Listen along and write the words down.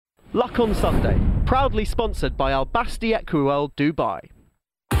Luck on Sunday, proudly sponsored by Al Basti Equiworld Dubai.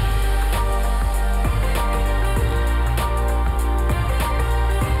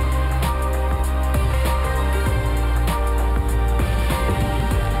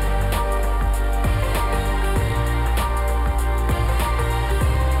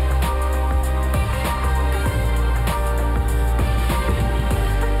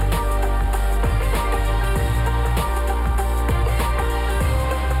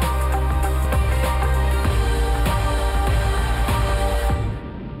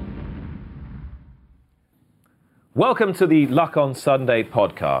 Welcome to the Luck on Sunday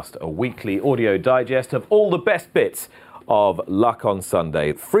podcast, a weekly audio digest of all the best bits of Luck on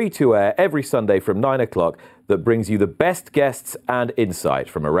Sunday, free to air every Sunday from 9 o'clock, that brings you the best guests and insight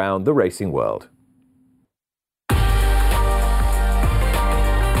from around the racing world.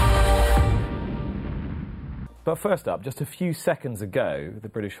 But first up, just a few seconds ago, the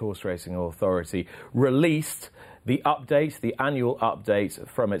British Horse Racing Authority released the annual update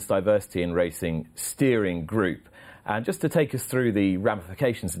from its Diversity in Racing Steering Group. And just to take us through the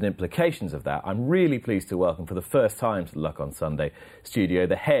ramifications and implications of that, I'm really pleased to welcome for the first time to the Luck on Sunday studio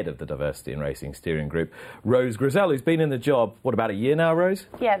the head of the Diversity in Racing Steering Group, Rose Grizzell, who's been in the job, about a year now, Rose?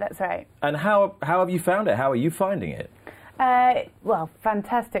 Yeah, that's right. And how have you found it? How are you finding it? Well,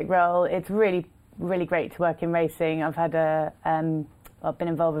 fantastic role. It's really great to work in racing. I've had I've been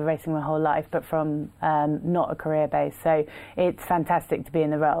involved with racing my whole life, but from not a career base. So it's fantastic to be in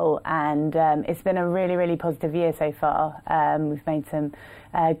the role, and it's been a really positive year so far. We've made some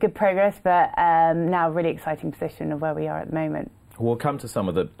good progress, but now a really exciting position of where we are at the moment. We'll come to some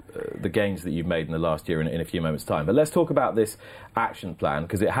of the gains that you've made in the last year in a few moments' time. But let's talk about this action plan,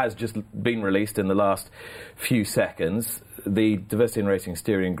 because it has just been released in the last few seconds. The Diversity in Racing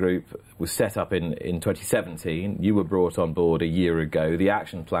Steering Group was set up in 2017. You were brought on board a year ago. The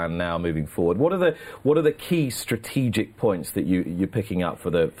action plan now moving forward. What are the key strategic points that you're picking up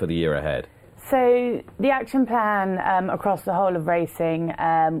for the year ahead? So the action plan across the whole of racing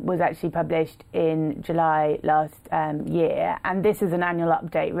was actually published in July last year, and this is an annual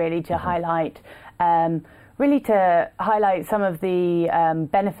update really to highlight some of the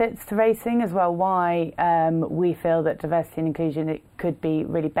benefits to racing, as well why we feel that diversity and inclusion it could be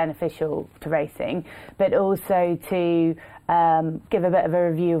really beneficial to racing, but also to give a bit of a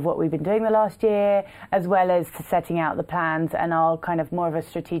review of what we've been doing the last year, as well as to setting out the plans and our kind of more of a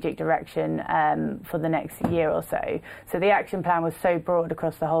strategic direction for the next year or so. So the action plan was so broad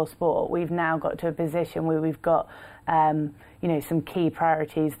across the whole sport. We've now got to a position where we've got some key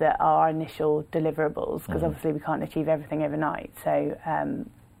priorities that are our initial deliverables, because obviously we can't achieve everything overnight. So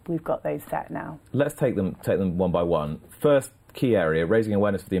we've got those set now. Let's take them one by one. First key area, raising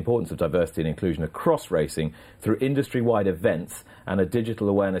awareness for the importance of diversity and inclusion across racing through industry-wide events and a digital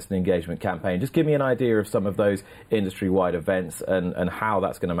awareness and engagement campaign. Just give me an idea of some of those industry-wide events and how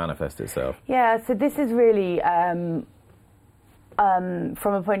that's going to manifest itself. Yeah, so this is really from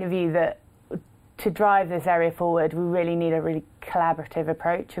a point of view that to drive this area forward, we really need a really collaborative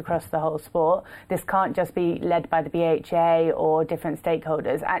approach across the whole sport. This can't just be led by the BHA or different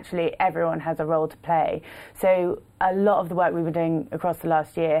stakeholders. Actually, everyone has a role to play. So a lot of the work we've been doing across the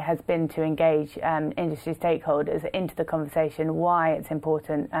last year has been to engage industry stakeholders into the conversation, why it's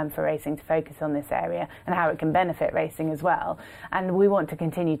important for racing to focus on this area and how it can benefit racing as well. And we want to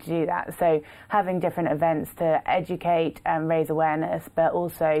continue to do that. So having different events to educate and raise awareness, but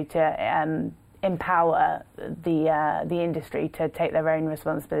also to empower the industry to take their own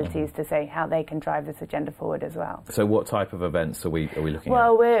responsibilities to say how they can drive this agenda forward as well. So what type of events are we looking at?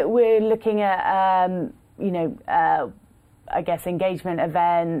 Well, we're looking at I guess engagement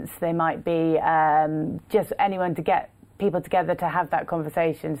events. They might be just anyone to get people together to have that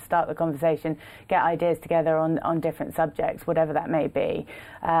conversation, start the conversation, get ideas together on different subjects, whatever that may be.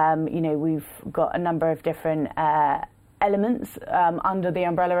 We've got a number of different elements under the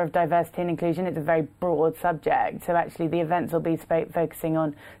umbrella of diversity and inclusion. It's a very broad subject, so actually the events will be focusing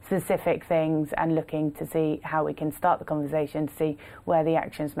on specific things and looking to see how we can start the conversation, to see where the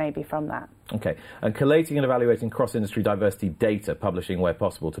actions may be from that. Okay, and collating and evaluating cross-industry diversity data, publishing where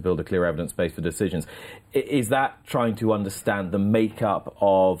possible to build a clear evidence base for decisions. Is that trying to understand the makeup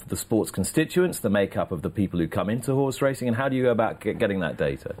of the sport's constituents, the makeup of the people who come into horse racing, and how do you go about getting that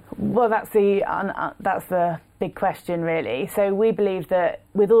data? Well, that's the big question, really. So we believe that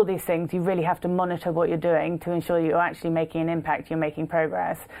with all these things, you really have to monitor what you're doing to ensure you're actually making an impact, you're making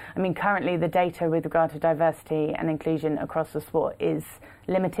progress. I mean, currently the data with regard to diversity and inclusion across the sport is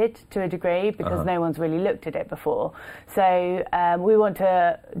limited to a degree. industry because no one's really looked at it before. So we want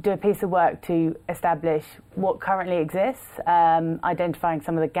to do a piece of work to establish what currently exists, identifying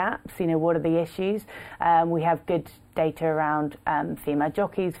some of the gaps, what are the issues. We have good data around female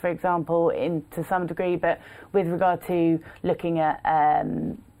jockeys, for example, to some degree, but with regard to looking at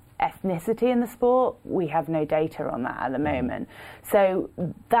ethnicity in the sport, we have no data on that at the moment. So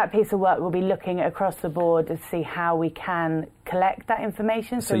that piece of work will be looking across the board to see how we can collect that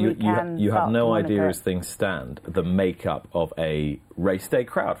information. So you have no idea, as things stand, the makeup of a race day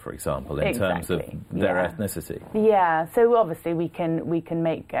crowd, for example, in terms of their ethnicity. Yeah, so obviously we can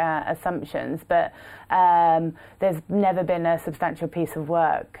make assumptions, but there's never been a substantial piece of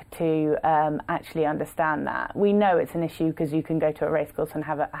work to actually understand that. We know it's an issue because you can go to a racecourse and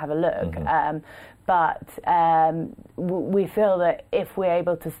have a look. But we feel that if we're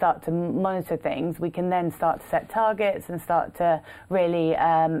able to start to monitor things, we can then start to set targets and start to really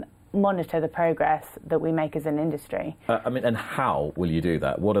monitor the progress that we make as an industry. And how will you do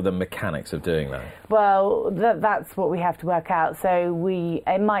that? What are the mechanics of doing that? Well, that's what we have to work out. So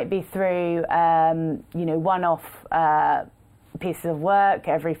it might be through, one-off pieces of work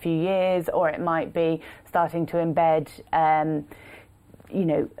every few years, or it might be starting to embed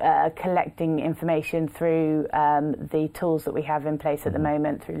collecting information through the tools that we have in place at the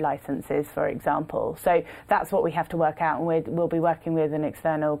moment through licenses, for example. So that's what we have to work out, and we'll be working with an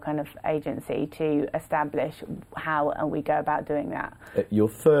external kind of agency to establish how we go about doing that. Your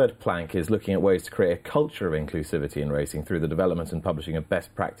third plank is looking at ways to create a culture of inclusivity in racing through the development and publishing of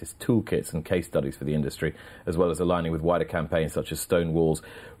best practice toolkits and case studies for the industry, as well as aligning with wider campaigns such as Stonewall's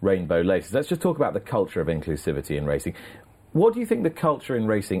Rainbow Laces. Let's just talk about the culture of inclusivity in racing. What do you think the culture in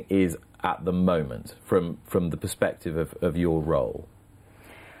racing is at the moment, from the perspective of your role?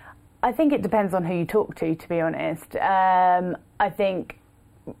 I think it depends on who you talk to be honest. I think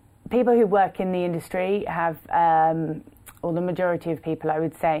people who work in the industry have, or the majority of people, I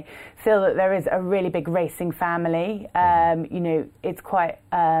would say, feel that there is a really big racing family. It's quite...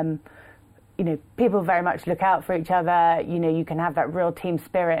 people very much look out for each other. You can have that real team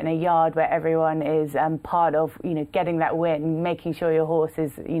spirit in a yard where everyone is part of, getting that win, making sure your horse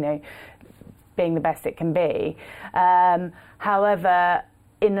is, being the best it can be. However,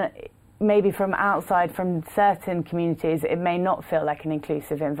 maybe from outside, from certain communities, it may not feel like an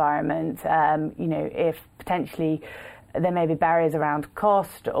inclusive environment. If potentially there may be barriers around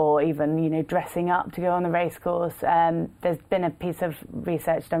cost or even, dressing up to go on the racecourse. There's been a piece of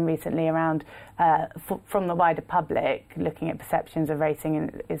research done recently around, from the wider public, looking at perceptions of racing,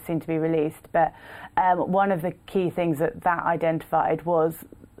 and it's soon to be released. But one of the key things that identified was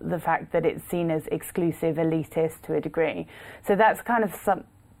the fact that it's seen as exclusive, elitist to a degree. So that's the kind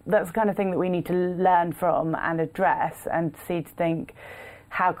of thing that we need to learn from and address, and see to think,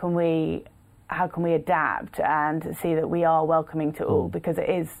 how can we adapt and see that we are welcoming to all, because it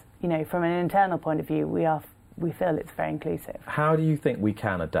is, from an internal point of view, we feel it's very inclusive. How do you think we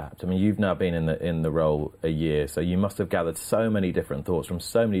can adapt? I mean, you've now been in the role a year, so you must have gathered so many different thoughts from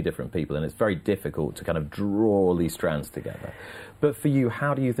so many different people, and it's very difficult to kind of draw all these strands together. But for you,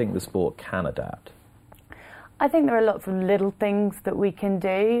 how do you think the sport can adapt? I think there are lots of little things that we can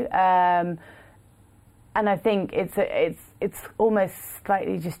do. And I think it's almost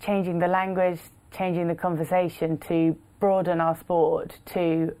slightly just changing the language, changing the conversation to broaden our sport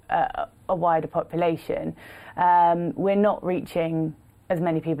to a wider population. We're not reaching as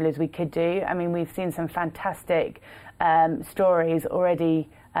many people as we could do. I mean, we've seen some fantastic stories already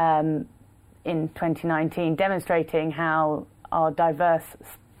in 2019 demonstrating how our diverse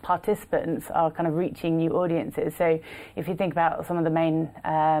participants are kind of reaching new audiences. So if you think about some of the main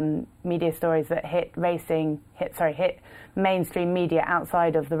media stories that hit mainstream media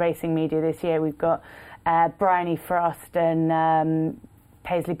outside of the racing media this year, we've got Bryony Frost and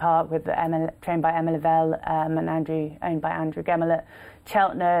Paisley Park with trained by Emma Lavelle and owned by Andrew Gemmell at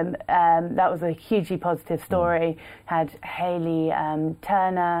Cheltenham. That was a hugely positive story. Had Hayley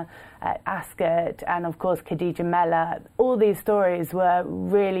Turner at Ascot, and of course Khadija Mellah. All these stories were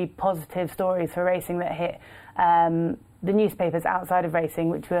really positive stories for racing that hit the newspapers outside of racing,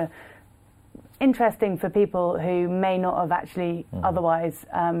 which were interesting for people who may not have actually otherwise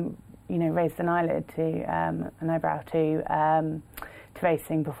raised an eyelid an eyebrow to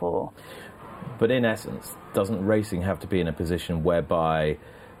racing before. But in essence, doesn't racing have to be in a position whereby,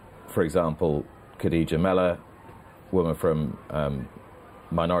 for example, Khadija Mellah, woman from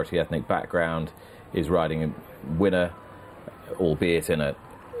minority ethnic background, is riding a winner, albeit in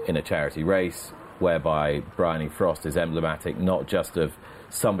a charity race, whereby Bryony Frost is emblematic not just of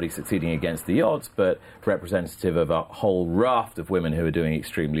somebody succeeding against the odds, but representative of a whole raft of women who are doing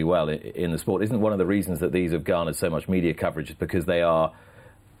extremely well in the sport. Isn't one of the reasons that these have garnered so much media coverage is because they are,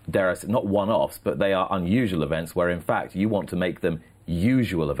 dare I say, not one-offs, but they are unusual events where, in fact, you want to make them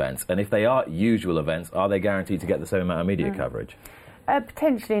usual events. And if they are usual events, are they guaranteed to get the same amount of media coverage?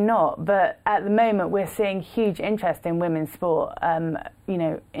 Potentially not, but at the moment we're seeing huge interest in women's sport,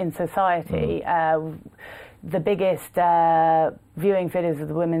 in society. The biggest viewing figures of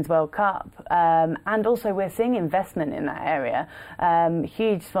the Women's World Cup, and also we're seeing investment in that area,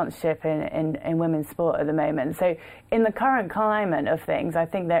 huge sponsorship in women's sport at the moment. So in the current climate of things, I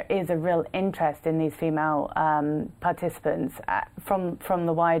think there is a real interest in these female participants from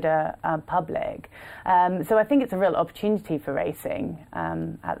the wider public. So I think it's a real opportunity for racing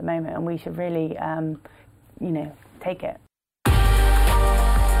at the moment, and we should really, take it.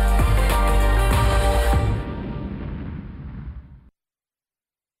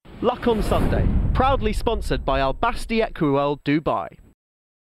 Luck on Sunday, proudly sponsored by Al Basti Equiworld Dubai.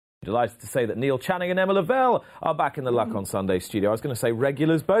 Delighted to say that Neil Channing and Emma Lavelle are back in the Luck on Sunday studio. I was going to say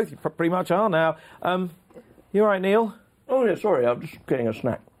regulars both, you pretty much are now. You all right, Neil? Oh, yeah, sorry, I'm just getting a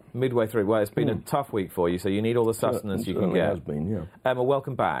snack. Midway through. Well, it's been a tough week for you, so you need all the sustenance you can get. It has been, yeah. Emma,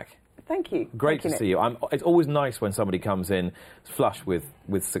 welcome back. Thank you. Great to see you. It's always nice when somebody comes in flush with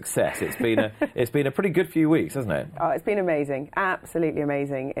success. It's been a pretty good few weeks, hasn't it? Oh, it's been amazing, absolutely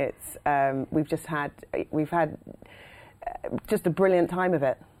amazing. It's we've had just a brilliant time of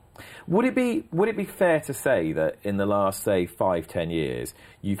it. Would it be fair to say that in the last, say, 5-10 years,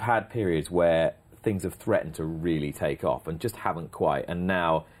 you've had periods where things have threatened to really take off and just haven't quite, and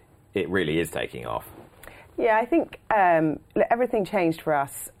now it really is taking off? Yeah, I think everything changed for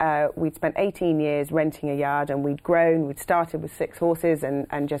us. We'd spent 18 years renting a yard, and we'd grown. We'd started with 6 horses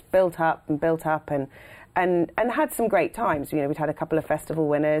and just built up and had some great times. You know, we'd had a couple of festival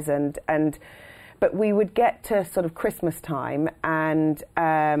winners, but we would get to sort of Christmas time, and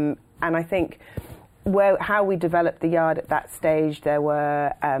I think how we developed the yard at that stage, there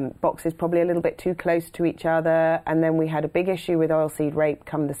were boxes probably a little bit too close to each other, and then we had a big issue with oilseed rape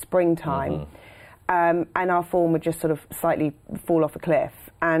come the springtime. Mm-hmm. And our form would just sort of slightly fall off a cliff.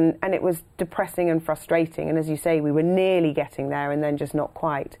 And it was depressing and frustrating. And as you say, we were nearly getting there and then just not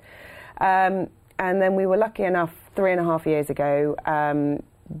quite. And then we were lucky enough, 3.5 years ago,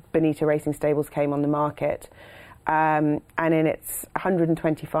 Bonita Racing Stables came on the market. And in its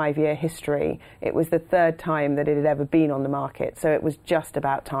 125-year history, it was the 3rd time that it had ever been on the market. So it was just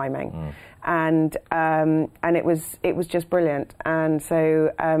about timing. And it was just brilliant. And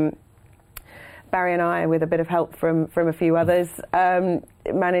so Barry and I, with a bit of help from a few others,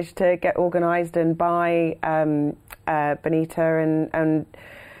 managed to get organised and buy Bonita and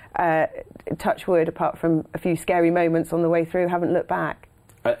touch wood, apart from a few scary moments on the way through, haven't looked back.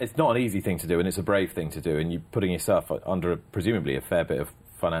 It's not an easy thing to do, and it's a brave thing to do, and you're putting yourself under presumably a fair bit of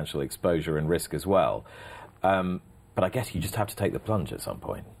financial exposure and risk as well. But I guess you just have to take the plunge at some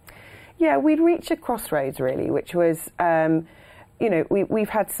point. Yeah, we'd reached a crossroads, really, which was... we've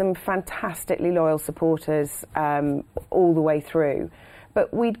had some fantastically loyal supporters all the way through,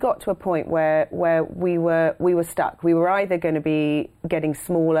 but we'd got to a point where we were stuck. We were either going to be getting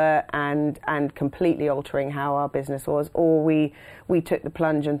smaller and completely altering how our business was, or we took the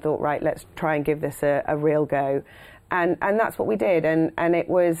plunge and thought, right, let's try and give this a real go, and that's what we did, and it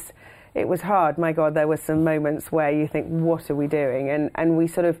was hard. My God, there were some moments where you think, what are we doing? And we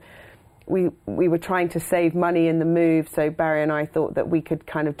sort of. We were trying to save money in the move, so Barry and I thought that we could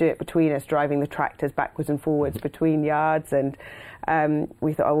kind of do it between us, driving the tractors backwards and forwards between yards, and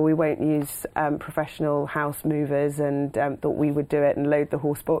we thought, we won't use professional house movers, and thought we would do it and load the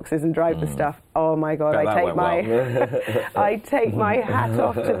horse boxes and drive the stuff. Oh my God, I take my hat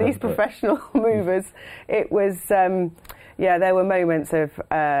off to these professional movers. It was... there were moments of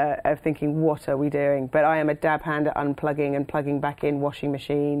thinking, what are we doing? But I am a dab hand at unplugging and plugging back in washing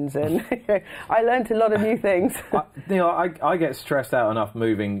machines, and I learnt a lot of new things. I get stressed out enough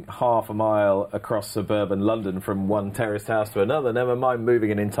moving half a mile across suburban London from one terraced house to another, never mind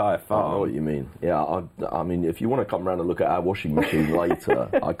moving an entire farm. I know what you mean. Yeah, I mean, if you want to come round and look at our washing machine later,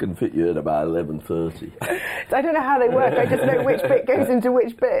 I can fit you in about 11:30. I don't know how they work, I just know which bit goes into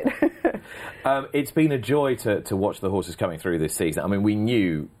which bit. It's been a joy to watch the horses coming through this season. I mean, we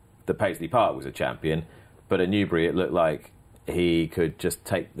knew that Paisley Park was a champion, but at Newbury it looked like he could just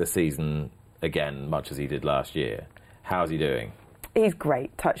take the season again, much as he did last year. How's he doing? He's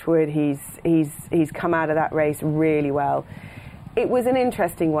great, touch wood. He's come out of that race really well. It was an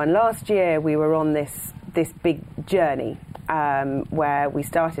interesting one. Last year we were on this this big journey where we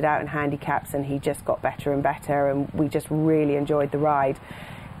started out in handicaps and he just got better and better, and we just really enjoyed the ride.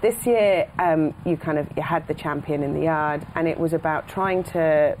 This year, you had the champion in the yard, and it was about trying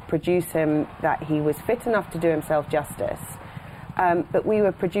to produce him that he was fit enough to do himself justice, but we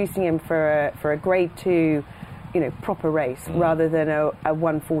were producing him for a Grade 2, proper race, rather than a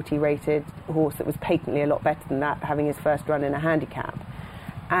 140 rated horse that was patently a lot better than that, having his first run in a handicap.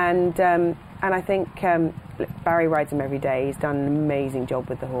 And I think Barry rides him every day. He's done an amazing job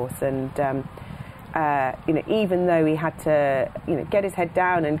with the horse, and even though he had to, get his head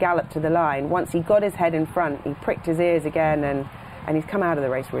down and gallop to the line, once he got his head in front, he pricked his ears again, and he's come out of the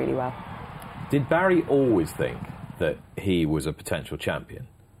race really well. Did Barry always think that he was a potential champion?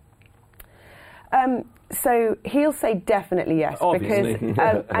 So he'll say definitely yes. Obviously.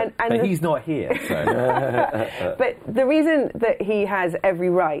 Because, but he's not here. So. But the reason that he has every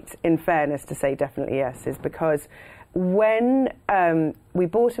right, in fairness, to say definitely yes is because when we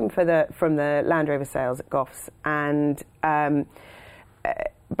bought him from the Land Rover sales at Goffs, and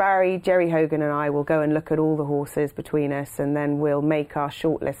Barry, Jerry Hogan and I will go and look at all the horses between us, and then we'll make our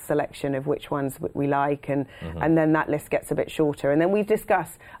shortlist selection of which ones we like, and then that list gets a bit shorter, and then we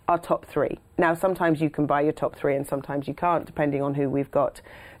discuss our top 3. Now, sometimes you can buy your top 3 and sometimes you can't, depending on who we've got,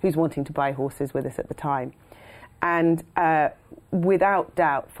 who's wanting to buy horses with us at the time. And without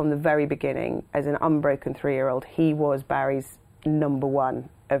doubt, from the very beginning, as an unbroken 3-year-old, he was Barry's number 1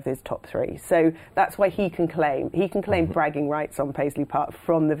 of his top 3. So that's why he can claim bragging rights on Paisley Park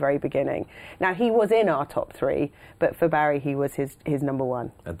from the very beginning. Now, he was in our top 3, but for Barry, he was his number 1.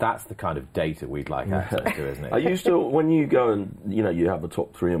 And that's the kind of data we'd like access to, isn't it? Are you still, when you go and, you have a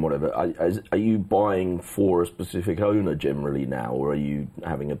top 3 and whatever, are you buying for a specific owner generally now, or are you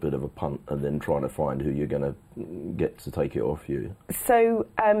having a bit of a punt and then trying to find who you're going to get to take it off you? So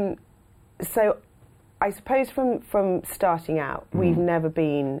I suppose from starting out, we've never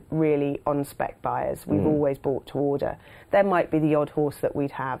been really on-spec buyers. We've always bought to order. There might be the odd horse that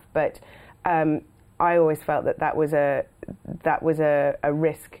we'd have, but I always felt that was a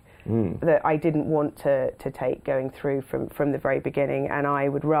risk that I didn't want to take going through from the very beginning, and I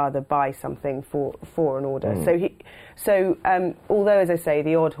would rather buy something for an order. So although, as I say,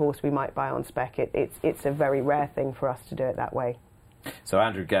 the odd horse we might buy on spec, it's a very rare thing for us to do it that way. So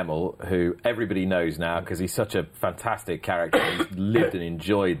Andrew Gemmell, who everybody knows now because he's such a fantastic character, he's lived and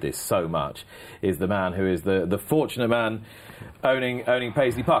enjoyed this so much, is the man who is the fortunate man owning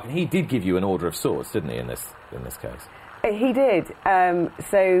Paisley Park. And he did give you an order of sorts, didn't he, in this case? He did.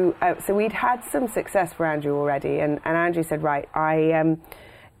 So we'd had some success for Andrew already, and Andrew said, right, I'm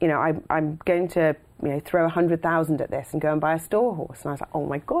going to throw 100,000 at this and go and buy a store horse. And I was like, oh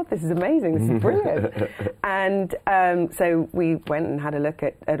my God, this is amazing, this is brilliant. And so we went and had a look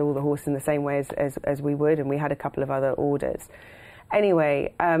at all the horses in the same way as we would, and we had a couple of other orders.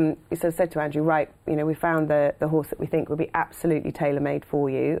 Anyway, so I said to Andrew, right, we found the horse that we think would be absolutely tailor-made for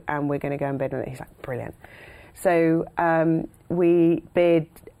you, and we're going to go and bid on it. He's like, brilliant. So we bid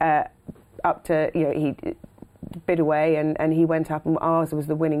up to, he bid away, and he went up, and ours was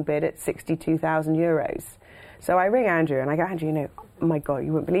the winning bid at €62,000. So I ring Andrew, and I go, Andrew, oh my God,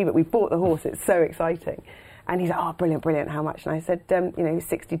 you wouldn't believe it. We bought the horse. It's so exciting. And he's like, oh, brilliant, brilliant. How much? And I said,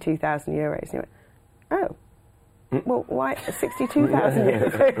 €62,000. And he went, oh. Well, why 62,000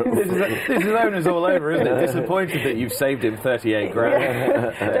 euros? This is owners all over, isn't it? Disappointed that you've saved him 38 grand.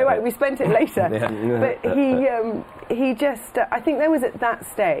 Yeah. Don't worry, we spent it later. Yeah. But he just, I think there was at that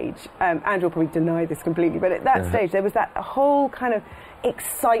stage, Andrew will probably deny this completely, but at that stage there was that whole kind of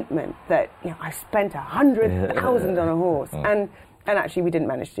excitement that, I spent 100,000 on a horse. And actually we didn't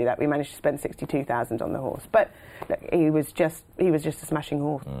manage to do that. We managed to spend 62,000 on the horse. But look, he was just a smashing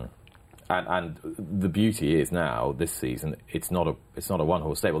horse. And the beauty is now, this season, it's not a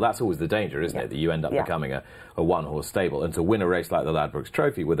one-horse stable. That's always the danger, isn't it? That you end up becoming a one-horse stable. And to win a race like the Ladbrokes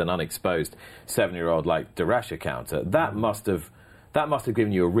Trophy with an unexposed 7-year-old like Darasha Counter, that must have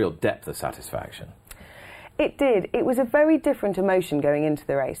given you a real depth of satisfaction. It did. It was a very different emotion going into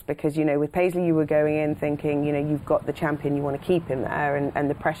the race because, with Paisley you were going in thinking, you've got the champion, you want to keep him there, and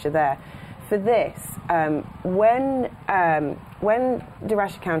the pressure there. For this, when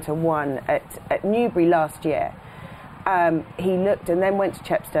Darasha Counter won at Newbury last year, he looked and then went to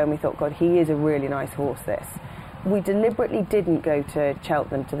Chepstow, and we thought, God, he is a really nice horse, this. We deliberately didn't go to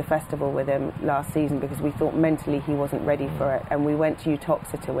Cheltenham to the festival with him last season because we thought mentally he wasn't ready for it, and we went to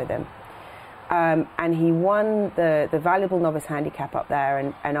Uttoxeter with him. And he won the valuable novice handicap up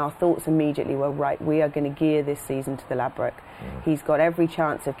there, and our thoughts immediately were, right, we are going to gear this season to the Ladbroke. He's got every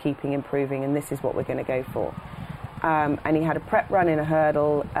chance of keeping improving, and this is what we're going to go for. and he had a prep run in a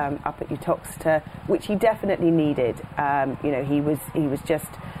hurdle up at Uttoxeter, which he definitely needed. He was just.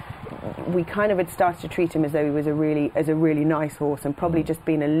 We kind of had started to treat him as though he was a really nice horse, and probably just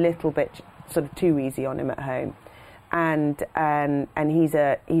been a little bit sort of too easy on him at home. And he's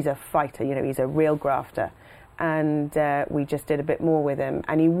a fighter. He's a real grafter. And we just did a bit more with him,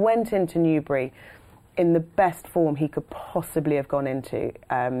 and he went into Newbury in the best form he could possibly have gone into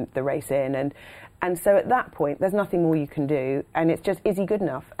the race in, and so at that point there's nothing more you can do, and it's just, is he good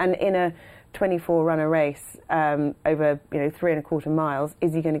enough? And in a 24 runner race over 3.25 miles,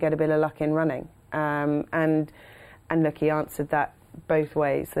 is he going to get a bit of luck in running? And look, he answered that both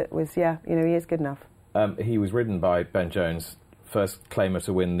ways. That was, he is good enough. He was ridden by Ben Jones, first claimer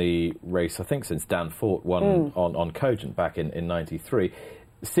to win the race, I think, since Dan Fort won on Cogent back in 93.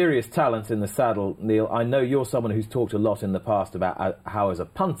 Serious talent in the saddle, Neil. I know you're someone who's talked a lot in the past about how, as a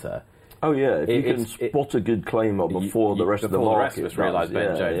punter... Oh, yeah, if you can spot a good claimer before the rest of the market... Before the rest of us realise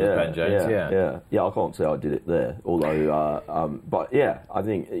Ben Jones was Ben Jones, Yeah, I can't say I did it there, although... but, yeah, I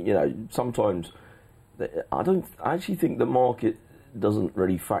think, sometimes... I actually think the market doesn't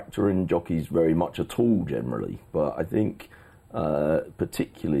really factor in jockeys very much at all, generally. But I think...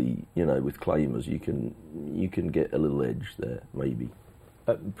 particularly, with claimers, you can get a little edge there, maybe.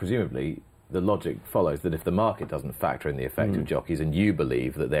 Presumably, the logic follows that if the market doesn't factor in the effect of jockeys, and you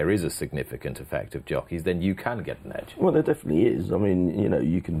believe that there is a significant effect of jockeys, then you can get an edge. Well, there definitely is. I mean,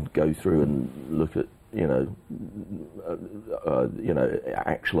 you can go through and look at,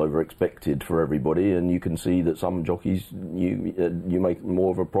 actual over expected for everybody, and you can see that some jockeys you make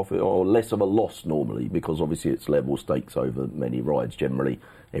more of a profit or less of a loss normally, because obviously it's level stakes over many rides. Generally,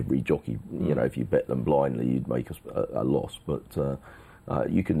 every jockey, if you bet them blindly, you'd make a loss. But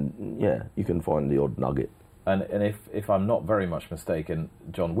you can find the odd nugget. And if I'm not very much mistaken,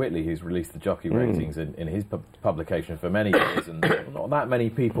 John Whitley, who's released the jockey ratings in his publication for many years, and not that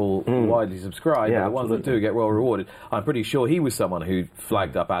many people widely subscribe, but the ones that do get well rewarded, I'm pretty sure he was someone who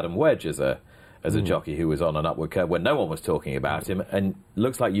flagged up Adam Wedge as a jockey who was on an upward curve when no one was talking about him, and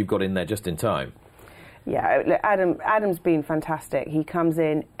looks like you've got in there just in time. Yeah, look, Adam's been fantastic. He comes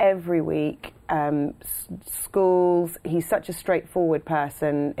in every week, schools. He's such a straightforward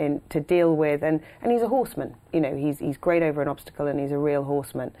person to deal with, and he's a horseman. He's great over an obstacle, and he's a real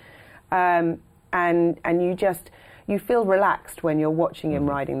horseman. And you feel relaxed when you're watching him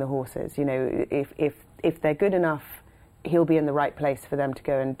riding the horses. If they're good enough, he'll be in the right place for them to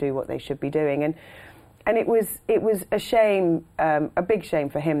go and do what they should be doing. And it was a shame, a big shame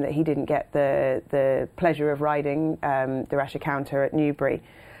for him that he didn't get the pleasure of riding the Rasher Counter at Newbury.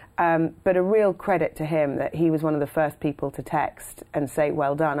 But a real credit to him that he was one of the first people to text and say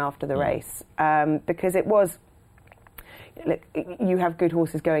well done after the race, because it was. Look, you have good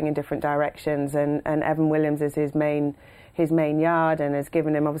horses going in different directions, and Evan Williams is his main yard, and has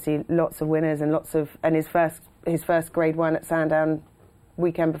given him obviously lots of winners and his first Grade 1 at Sandown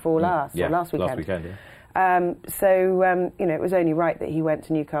weekend before last weekend. Last weekend, yeah. It was only right that he went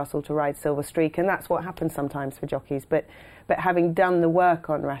to Newcastle to ride Silver Streak, and that's what happens sometimes for jockeys. But having done the work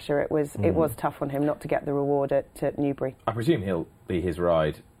on Rasher, it was tough on him not to get the reward at Newbury. I presume he'll be his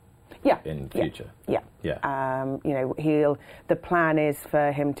ride. Yeah. In future. Yeah. The plan is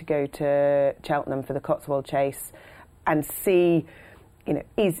for him to go to Cheltenham for the Cotswold Chase and see,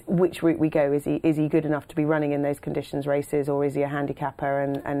 which route we go. Is he good enough to be running in those conditions races, or is he a handicapper?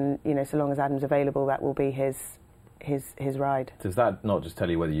 And so long as Adam's available, that will be his ride. Does that not just tell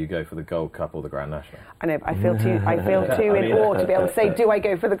you whether you go for the Gold Cup or the Grand National? I know, but I feel too in awe to be able to say, do I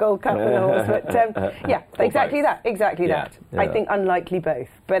go for the Gold Cup or the horse? But exactly that. I think unlikely both,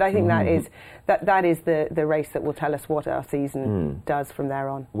 but I think that is the race that will tell us what our season does from there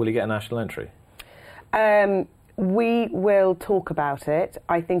on. Will he get a national entry? We will talk about it.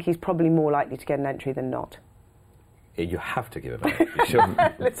 I think he's probably more likely to get an entry than not. You have to give him an entry, sure.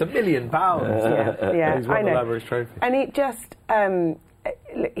 It's £1 million. Yeah, he's won the Lavery's Trophy. And it just,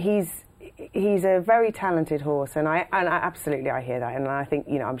 he's a very talented horse, and I absolutely hear that, and I think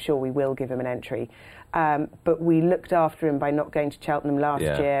I'm sure we will give him an entry. But we looked after him by not going to Cheltenham last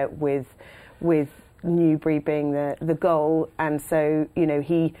year with Newbury being the goal, and so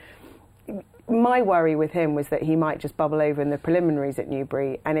my worry with him was that he might just bubble over in the preliminaries at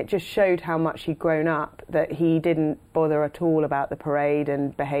Newbury, and it just showed how much he'd grown up, that he didn't bother at all about the parade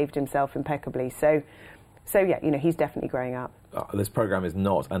and behaved himself impeccably. So he's definitely growing up. This programme is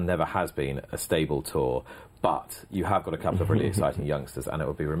not and never has been a stable tour, but you have got a couple of really exciting youngsters, and it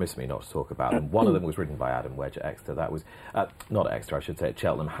would be remiss of me not to talk about them. One of them was ridden by Adam Wedge at Exeter. That was, not at Exeter, I should say, at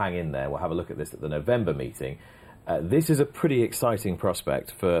Cheltenham. Hang in there. We'll have a look at this at the November meeting. This is a pretty exciting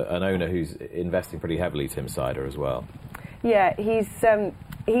prospect for an owner who's investing pretty heavily, Tim Sider, as well. Yeah, he's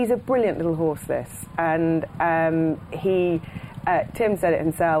a brilliant little horse, this, and Tim said it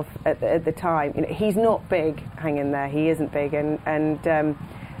himself at the time. You know, he's not big. Hang in there. He isn't big,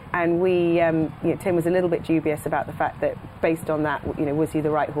 and we, Tim was a little bit dubious about the fact that, based on that, was he the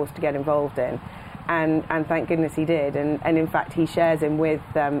right horse to get involved in? And thank goodness he did. And in fact, he shares him with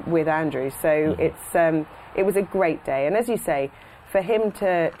Andrew. So it was a great day. And as you say, for him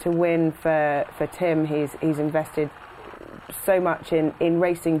to win for Tim, he's invested so much in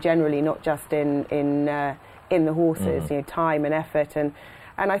racing generally, not just in the horses. Time and effort, and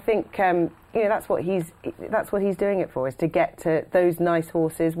I think that's what he's doing it for, is to get to those nice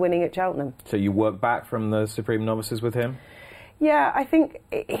horses winning at Cheltenham. So you work back from the Supreme Novices with him? Yeah, I think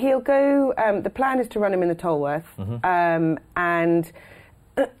he'll go. The plan is to run him in the Tolworth, and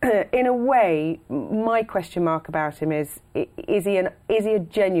in a way, my question mark about him is he a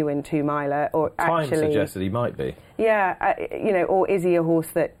genuine 2-miler, or Time actually suggested he might be. Yeah, or is he a horse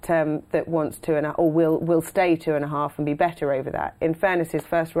that wants 2.5, or will stay 2.5 and be better over that? In fairness, his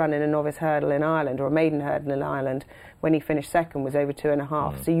first run in a novice hurdle in Ireland, or a maiden hurdle in Ireland, when he finished second, was over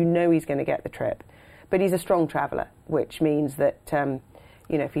 2.5. So he's going to get the trip. But he's a strong traveller, which means that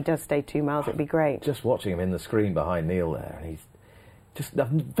if he does stay 2 miles, it'd be great. Just watching him in the screen behind Neil there, and I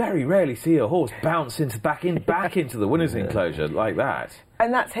very rarely see a horse bounce back into the winner's enclosure like that.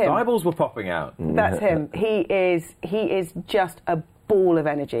 And that's him. The eyeballs were popping out. That's him. He is just a ball of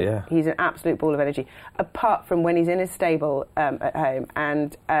energy. Yeah. He's an absolute ball of energy. Apart from when he's in his stable at home,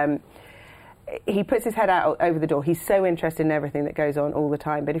 and he puts his head out over the door. He's so interested in everything that goes on all the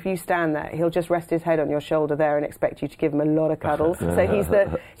time. But if you stand there, he'll just rest his head on your shoulder there and expect you to give him a lot of cuddles. So he's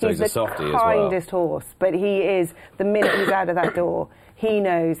the kindest horse. But he is, the minute he's out of that door, he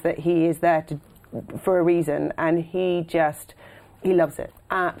knows that he is there for a reason, and he loves it.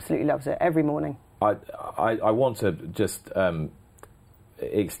 Absolutely loves it every morning. I want to just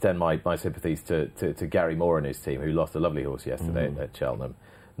extend my sympathies to Gary Moore and his team, who lost a lovely horse yesterday at Cheltenham,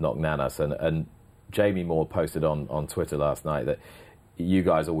 Knocknanas, and Jamie Moore posted on Twitter last night that you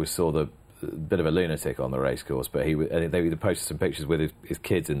guys always saw the bit of a lunatic on the racecourse, but they posted some pictures with his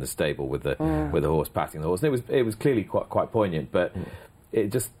kids in the stable with the horse patting the horse, and it was clearly quite poignant, but it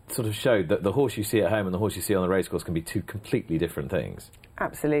just sort of showed that the horse you see at home and the horse you see on the racecourse can be two completely different things.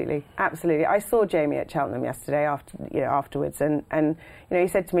 Absolutely. I saw Jamie at Cheltenham yesterday afterwards, and he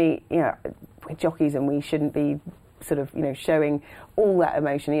said to me, we're jockeys and we shouldn't be sort of showing all that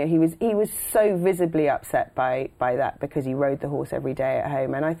emotion. He was so visibly upset by that, because he rode the horse every day at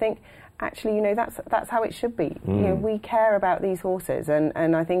home, and I think actually that's how it should be. We care about these horses,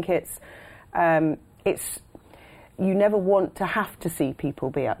 and I think it's you never want to have to see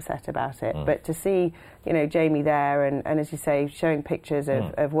people be upset about it, but to see Jamie there and as you say, showing pictures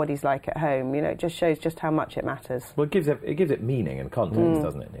of what he's like at home, it just shows just how much it matters. Well, it gives it meaning and context,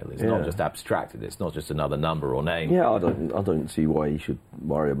 doesn't it, Neil? It's not just abstracted. It's not just another number or name. Yeah, I don't see why he should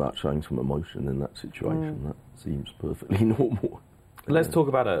worry about showing some emotion in that situation. That seems perfectly normal. Let's talk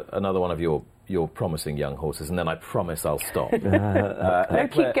about another one of your promising young horses, and then I promise I'll stop. Keep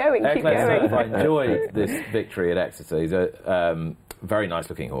going. I enjoyed this victory at Exeter. He's a very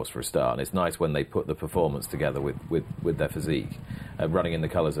nice-looking horse for a start, and it's nice when they put the performance together with their physique, running in the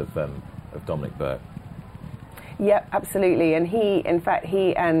colours of Dominic Burke. Yep, absolutely. And he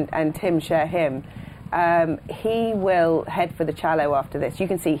and Tim share him. He will head for the Challow after this. You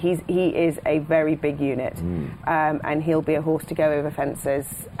can see he is a very big unit, and he'll be a horse to go over fences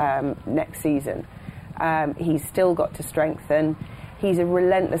next season. He's still got to strengthen. He's a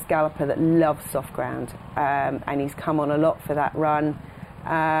relentless galloper that loves soft ground, and he's come on a lot for that run.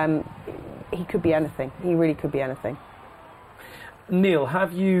 He could be anything. He really could be anything. Neil,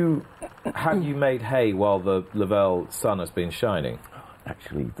 have you made hay while the Lavelle sun has been shining?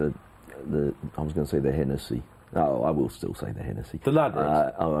 Actually, I was going to say the Hennessy. Oh, I will still say the Hennessy. The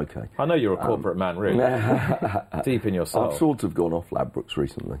Ladbrokes. Okay. I know you're a corporate man, really. Deep in your soul. I've sort of gone off Ladbrokes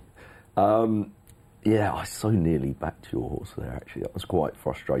recently. Yeah, I so nearly backed your horse there. Actually, that was quite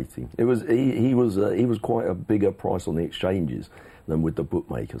frustrating. It was he was quite a bigger price on the exchanges than with the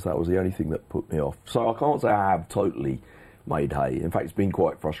bookmakers. That was the only thing that put me off. So I can't say I have totally made hay. In fact, it's been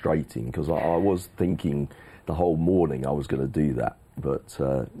quite frustrating because I was thinking the whole morning I was going to do that. But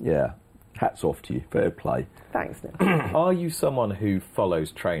yeah, hats off to you. Fair play. Thanks, Nick. Are you someone who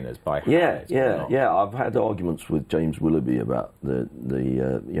follows trainers by habit? Yeah. I've had arguments with James Willoughby about the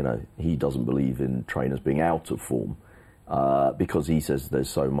he doesn't believe in trainers being out of form because he says there's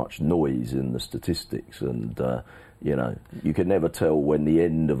so much noise in the statistics and You know, you can never tell when the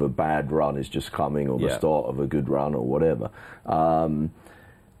end of a bad run is just coming or the start of a good run or whatever.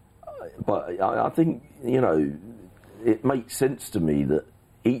 But I think, you know, it makes sense to me that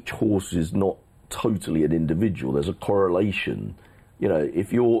each horse is not totally an individual. There's a correlation. You know,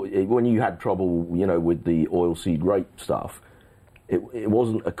 when you had trouble, you know, with the oilseed rape stuff, it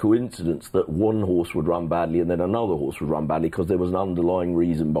wasn't a coincidence that one horse would run badly and then another horse would run badly, because there was an underlying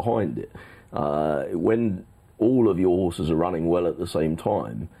reason behind it. When all of your horses are running well at the same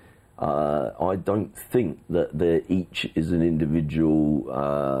time, I don't think that each is an individual,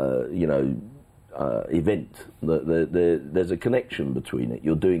 event. There's a connection between it.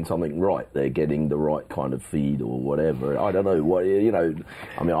 You're doing something right. They're getting the right kind of feed or whatever. I don't know what, you know.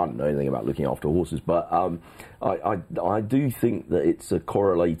 I mean, I don't know anything about looking after horses, but I do think that it's a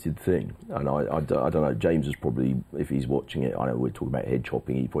correlated thing. And I don't know. James is probably, if he's watching it, I know we're talking about head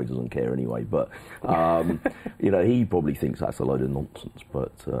chopping. He probably doesn't care anyway. But you know, he probably thinks that's a load of nonsense.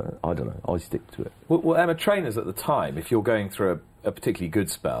 But I don't know. I stick to it. Well, Emma, trainers at the time, if you're going through a particularly good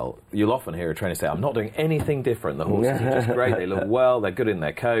spell, you'll often hear a trainer say, I'm not doing anything different. The horses are just great, they look well, they're good in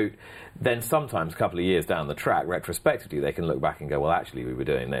their coat. Then sometimes a couple of years down the track, retrospectively, they can look back and go, well, actually, we were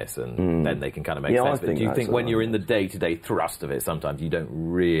doing this, and then they can kind of make sense of it. Do you think when you're in the day-to-day thrust of it, sometimes you don't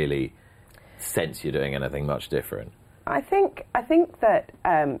really sense you're doing anything much different? I think that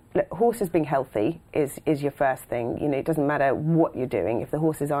look, horses being healthy is your first thing. You know, it doesn't matter what you're doing. If the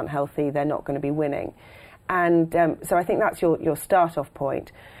horses aren't healthy, they're not going to be winning. And so I think that's your start-off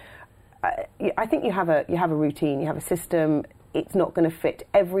point. I think you have a routine, you have a system. It's not going to fit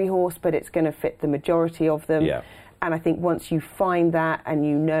every horse, but it's going to fit the majority of them. Yeah. And I think once you find that and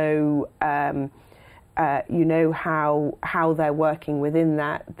you know how they're working within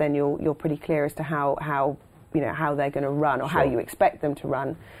that, then you're pretty clear as to how they're going to run or how you expect them to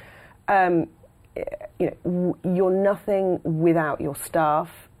run. You're nothing without your staff.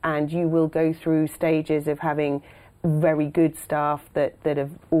 And you will go through stages of having very good staff that are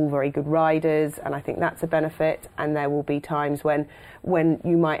all very good riders, and I think that's a benefit. And there will be times when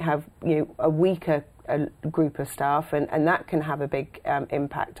you might have a weaker group of staff, and that can have a big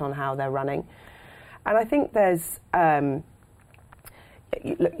impact on how they're running. And I think there's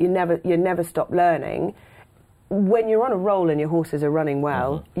you never stop learning. When you're on a roll and your horses are running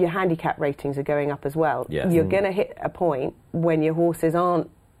well, your handicap ratings are going up as well. Yes. You're going to hit a point when your horses aren't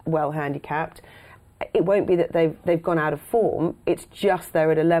well handicapped. It won't be that they've gone out of form, it's just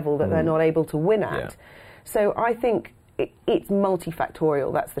they're at a level that they're not able to win at. Yeah. So I think it's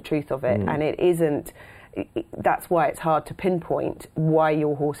multifactorial, that's the truth of it, and it isn't. That's why it's hard to pinpoint why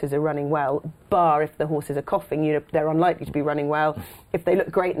your horses are running well, bar if the horses are coughing, they're unlikely to be running well. If they look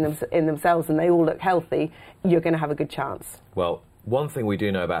great in themselves and they all look healthy, you're going to have a good chance. Well, one thing we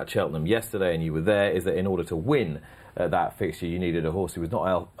do know about Cheltenham yesterday, and you were there, is that in order to win that fixture, you needed a horse who was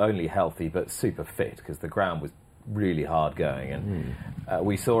not only healthy but super fit, because the ground was really hard going. And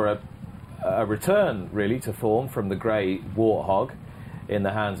we saw a return, really, to form from the grey Warthog in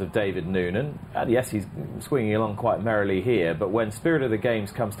the hands of David Noonan. And yes, he's swinging along quite merrily here, but when Spirit of the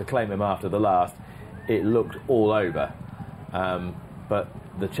Games comes to claim him after the last, it looked all over. But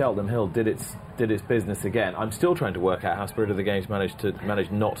the Cheltenham Hill did its business again. I'm still trying to work out how Spirit of the Games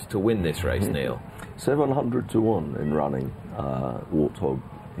managed not to win this race, Neil. 700 to 1 in running. Warthog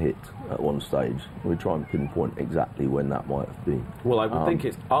hit at one stage. We'll try and pinpoint exactly when that might have been. Well, I would think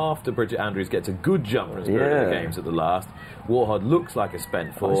it's after Bridget Andrews gets a good jump from Spirit of the Games at the last. Warthog looks like a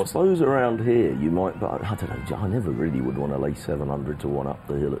spent force. I suppose around here you might, but I don't know, I never really would want to lay 700 to 1 up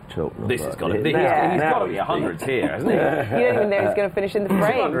the hill at Cheltenham. This has got to be, he's got to be 100s here, hasn't he? You don't even know he's going to finish in the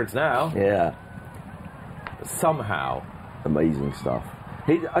frame. 200s now. Yeah. Somehow. Amazing stuff.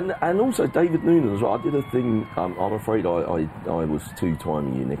 And also David Noonan as well. I did a thing. I'm afraid I was too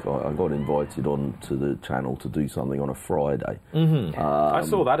timing you, Nick. I got invited on to the channel to do something on a Friday. I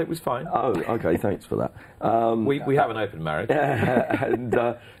saw that. It was fine. Oh, okay. Thanks for that. We have an open marriage. And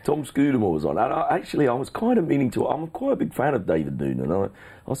Tom Scudamore was on. And I was kind of meaning to. I'm quite a big fan of David Noonan.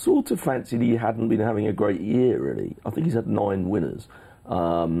 I sort of fancied he hadn't been having a great year, really. I think he's had 9 winners,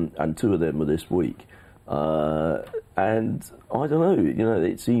 and 2 of them were this week. And I don't know,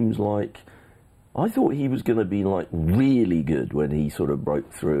 it seems like I thought he was going to be like really good when he sort of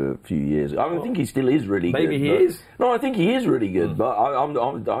broke through a few years ago. I think he still is really good. Maybe he is. No, I think he is really good, but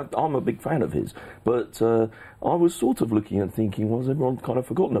I'm a big fan of his. But I was sort of looking and thinking, has everyone kind of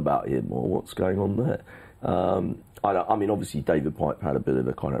forgotten about him or what's going on there? I mean, obviously David Pipe had a bit of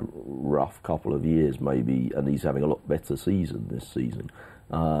a kind of rough couple of years, maybe, and he's having a lot better season this season.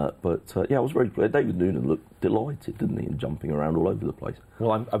 But I was very glad. David Noonan looked delighted, didn't he, and jumping around all over the place.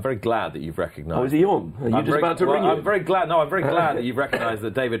 Well, I'm very glad that you've recognised. Oh, is he on? Are you just about to ring him? I'm very glad that you've recognised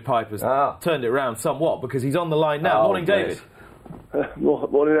that David Pipe has turned it around somewhat, because he's on the line now. Morning, David.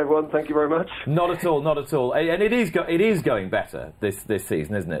 Morning, everyone. Thank you very much. Not at all. And it is going better this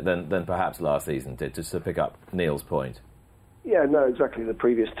season, isn't it, than perhaps last season did, just to pick up Neil's point. Yeah, no, exactly. The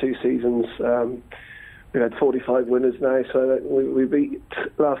previous 2 seasons, we had 45 winners now, so we beat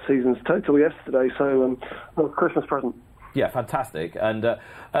last season's total yesterday, so a Christmas present. Yeah, fantastic, and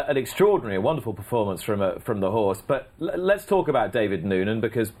an extraordinary, wonderful performance from the horse. But let's talk about David Noonan,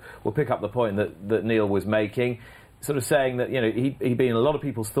 because we'll pick up the point that Neil was making, sort of saying that he'd been in a lot of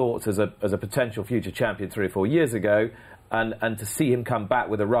people's thoughts as a potential future champion 3 or 4 years ago, and to see him come back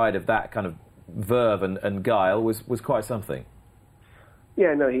with a ride of that kind of verve and guile was quite something.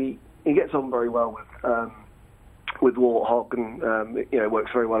 Yeah, no, he gets on very well with Warthog, and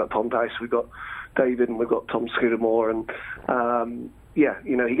works very well at Pond House. We've got David and we've got Tom Scudamore, and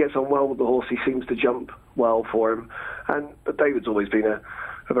he gets on well with the horse. He seems to jump well for him, but David's always been a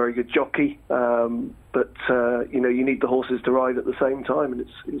very good jockey. But you need the horses to ride at the same time, and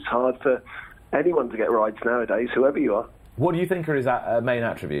it's hard for anyone to get rides nowadays, whoever you are. What do you think are his main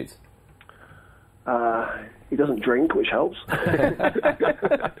attributes? He doesn't drink, which helps. It's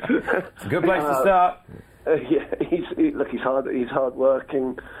a good place to start. He's hard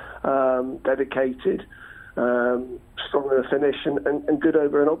working, dedicated, strong in the finish, and good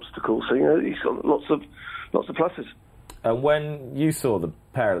over an obstacle. So he's got lots of pluses. And when you saw the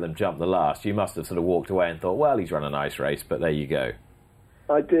pair of them jump the last, you must have sort of walked away and thought, well, he's run a nice race, but there you go.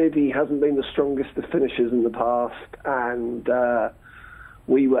 I did. He hasn't been the strongest of finishers in the past, and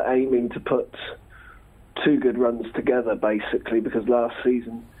we were aiming to put 2 good runs together, basically, because last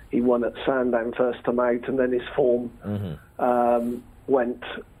season he won at Sandown first time out, and then his form went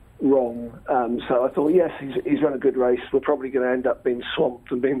wrong. So I thought, yes, he's run a good race. We're probably going to end up being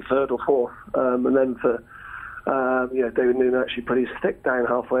swamped and being 3rd or 4th. And then for David Noonan actually put his stick down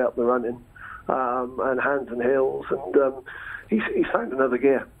halfway up the running, and hands and heels, and he's found another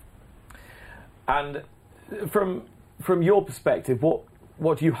gear. And from your perspective,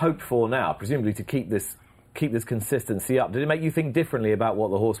 what do you hope for now? Presumably to keep this consistency up. Did it make you think differently about what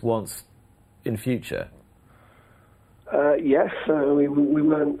the horse wants in future? Yes, we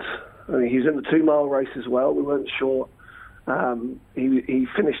weren't. He's in the 2-mile race as well. We weren't sure. He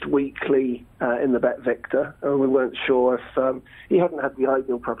finished weakly in the Bet Victor, and we weren't sure if he hadn't had the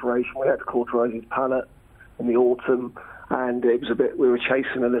ideal preparation. We had to cauterise his palate in the autumn, and it was a bit. We were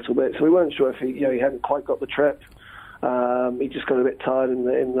chasing a little bit, so we weren't sure if he hadn't quite got the trip. He just got a bit tired in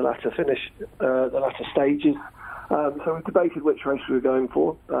the latter finish, the latter stages. So we debated which race we were going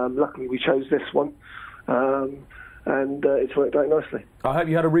for. Luckily, we chose this one. And it's worked out nicely. I hope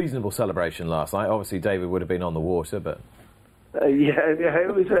you had a reasonable celebration last night. Obviously, David would have been on the water, but...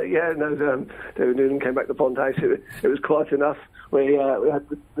 it was. David Noonan came back to Pond House. It was quite enough. We had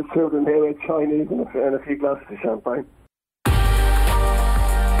the children here with Chinese and a few glasses of champagne.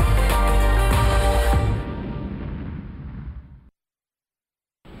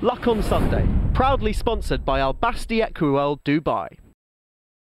 Luck on Sunday, proudly sponsored by Al Basti Equiworld Dubai.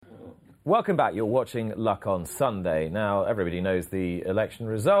 Welcome back. You're watching Luck on Sunday. Now, everybody knows the election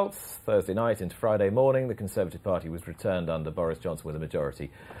results. Thursday night into Friday morning, the Conservative Party was returned under Boris Johnson with a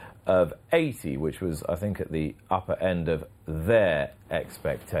majority of 80, which was, I think, at the upper end of their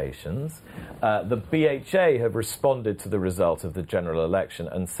expectations. The BHA have responded to the result of the general election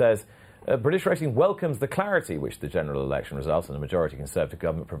and says British Racing welcomes the clarity which the general election results and the majority Conservative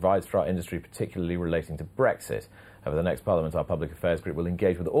government provides for our industry, particularly relating to Brexit. Over the next Parliament, our Public Affairs Group will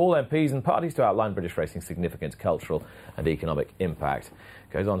engage with all MPs and parties to outline British racing's significant cultural and economic impact.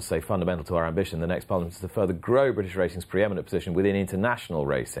 Goes on to say, fundamental to our ambition in the next Parliament is to further grow British racing's preeminent position within international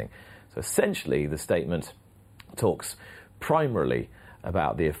racing. So essentially, the statement talks primarily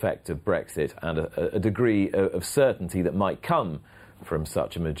about the effect of Brexit and a degree of certainty that might come from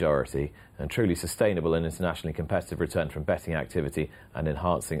such a majority, and truly sustainable and internationally competitive return from betting activity and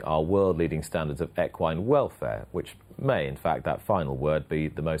enhancing our world-leading standards of equine welfare, which may, in fact, that final word be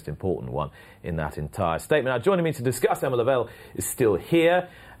the most important one in that entire statement. Now, joining me to discuss, Emma Lavelle is still here,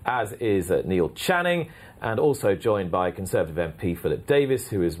 as is Neil Channing, and also joined by Conservative MP Philip Davis,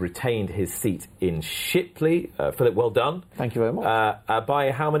 who has retained his seat in Shipley. Philip, well done. Thank you very much. By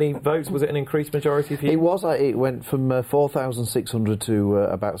how many votes? Was it an increased majority for you? It was. It went from 4,600 to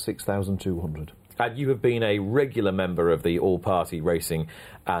about 6,200. And you have been a regular member of the All-Party Racing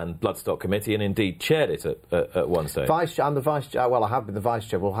and Bloodstock Committee, and indeed chaired it at one stage. I'm the vice chair. Well, I have been the vice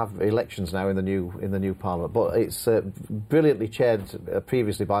chair. We'll have elections now in the new parliament, but it's brilliantly chaired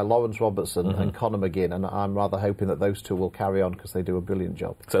previously by Lawrence Robertson and Conor McGinn, and I'm rather hoping that those two will carry on because they do a brilliant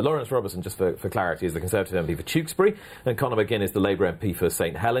job. So Lawrence Robertson, just for clarity, is the Conservative MP for Tewkesbury, and Conor McGinn is the Labour MP for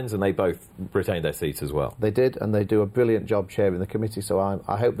St Helens, and they both retained their seats as well. They did, and they do a brilliant job chairing the committee. So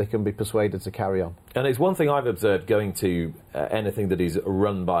I hope they can be persuaded to carry on. And it's one thing I've observed going to anything that is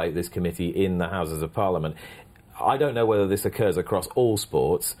run by this committee in the Houses of Parliament. I don't know whether this occurs across all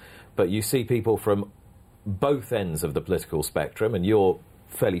sports, but you see people from both ends of the political spectrum, and you're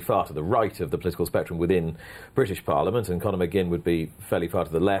fairly far to the right of the political spectrum within British Parliament, and Conor McGinn would be fairly far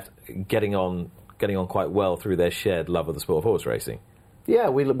to the left, getting on quite well through their shared love of the sport of horse racing. Yeah,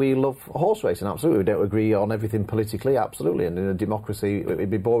 we love horse racing, absolutely. We don't agree on everything politically, absolutely. And in a democracy, it'd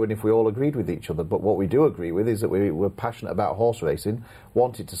be boring if we all agreed with each other. But what we do agree with is that we're passionate about horse racing,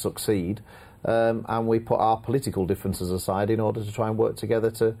 want it to succeed, and we put our political differences aside in order to try and work together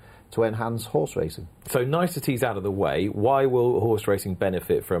to enhance horse racing. So niceties out of the way, why will horse racing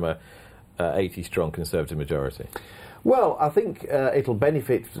benefit from a 80-strong Conservative majority? Well, I think it'll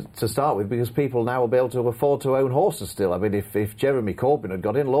benefit to start with because people now will be able to afford to own horses still. I mean, if Jeremy Corbyn had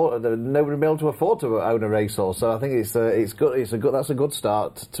got in, nobody would be able to afford to own a racehorse. So I think it's good. That's a good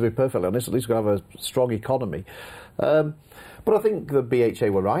start. To be perfectly honest, at least we're going to have a strong economy. But I think the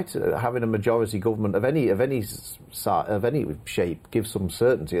BHA were right. Having a majority government of any shape gives some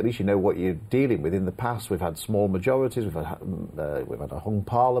certainty. At least you know what you're dealing with. In the past, we've had small majorities. We've had a hung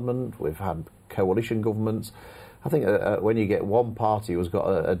parliament. We've had coalition governments. I think when you get one party who's got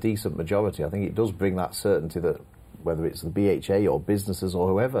a decent majority, I think it does bring that certainty that whether it's the BHA or businesses or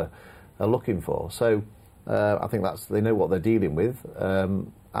whoever are looking for. So I think they know what they're dealing with,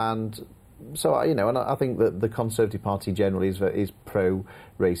 and so and I think that the Conservative Party generally is pro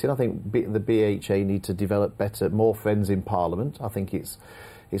racing. I think the BHA need to develop more friends in Parliament. I think it's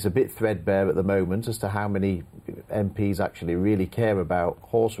a bit threadbare at the moment as to how many MPs actually really care about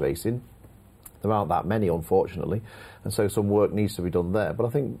horse racing. There aren't that many, unfortunately, and so some work needs to be done there. But I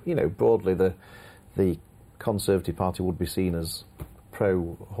think, broadly the Conservative Party would be seen as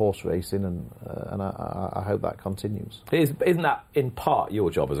pro-horse racing, and I hope that continues. Isn't that, in part,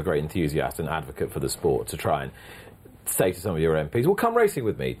 your job as a great enthusiast and advocate for the sport, to try and say to some of your MPs, well, come racing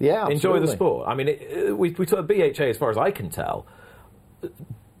with me, yeah, enjoy the sport? I mean, we took the BHA, as far as I can tell,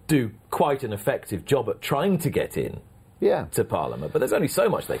 do quite an effective job at trying to get in to Parliament, but there's only so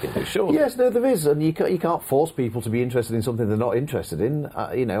much they can do, surely. Yes, no, there is, and you can't force people to be interested in something they're not interested in.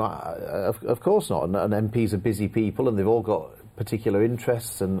 Of course not. And MPs are busy people, and they've all got particular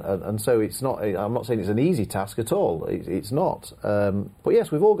interests, and so it's not. I'm not saying it's an easy task at all. It's not. But yes,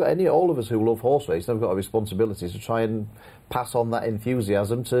 we've all of us who love horse racing have got a responsibility to try and pass on that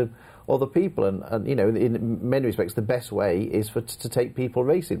enthusiasm to other people, and in many respects, the best way is to take people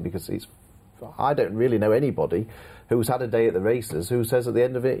racing, because I don't really know anybody who's had a day at the races who says at the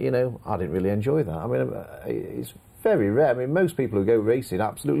end of it, I didn't really enjoy that. I mean, it's very rare. I mean, most people who go racing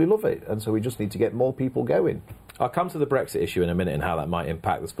absolutely love it, and so we just need to get more people going. I'll come to the Brexit issue in a minute and how that might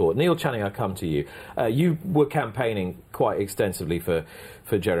impact the sport. Neil Channing, I'll come to you. You were campaigning quite extensively for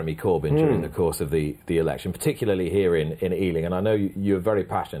Jeremy Corbyn during the course of the election, particularly here in Ealing, and I know you're very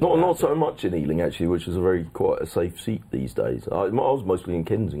passionate about it. Not so much in Ealing, actually, which is quite a safe seat these days. I was mostly in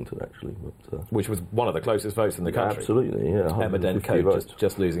Kensington, actually. But, which was one of the closest votes in the country. Absolutely, yeah. Emma Dent-Cote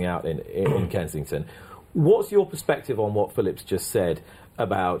just losing out in Kensington. What's your perspective on what Philip's just said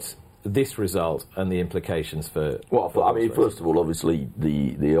about this result and the implications for... Well, I mean, first of all, obviously,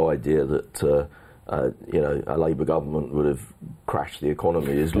 the idea that a Labour government would have crashed the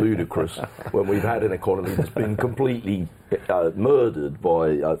economy is ludicrous when we've had an economy that's been completely murdered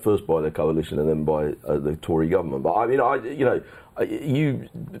first by the coalition and then by the Tory government. But I mean, you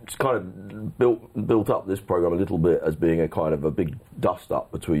kind of built up this programme a little bit as being a kind of a big dust-up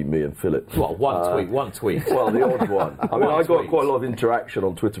between me and Philip. Well, one tweet. Well, the odd one. I mean, I got quite a lot of interaction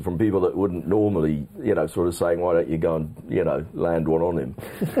on Twitter from people that wouldn't normally, sort of saying, why don't you go and, land one on him?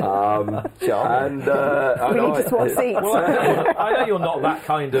 We need to swap seats. Well, I know you're not that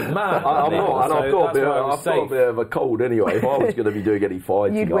kind of man. I'm not, and I've got a bit of a cold anyway. If I was going to be doing any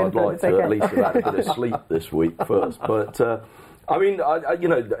fighting, I'd like to at least have had a bit of sleep this week first. But... I mean,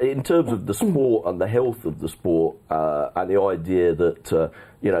 in terms of the sport and the health of the sport, and the idea that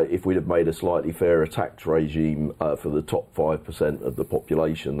if we'd have made a slightly fairer tax regime for the top 5% of the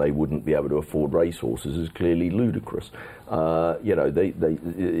population, they wouldn't be able to afford racehorses is clearly ludicrous. There's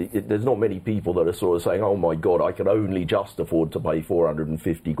not many people that are sort of saying, oh my God, I can only just afford to pay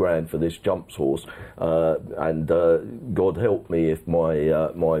 450 grand for this jumps horse, and God help me if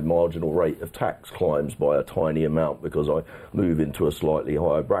my marginal rate of tax climbs by a tiny amount because I move into a slightly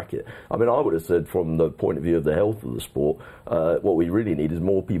higher bracket. I mean, I would have said from the point of view of the health of the sport, what we really need is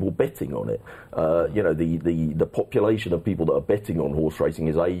more people betting on it. The population of people that are betting on horse racing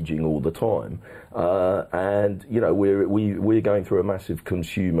is ageing all the time, and we're going through a massive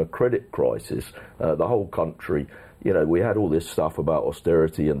consumer credit crisis. The whole country. We had all this stuff about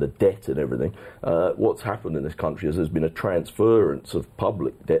austerity and the debt and everything. What's happened in this country is there's been a transference of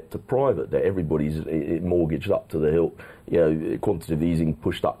public debt to private debt. Everybody's mortgaged up to the hilt. Quantitative easing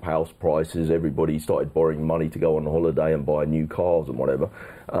pushed up house prices. Everybody started borrowing money to go on holiday and buy new cars and whatever.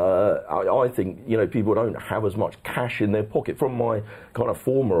 I think, people don't have as much cash in their pocket. From my kind of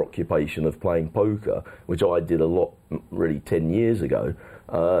former occupation of playing poker, which I did a lot really 10 years ago,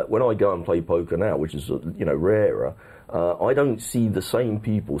 when I go and play poker now, which is rarer, I don't see the same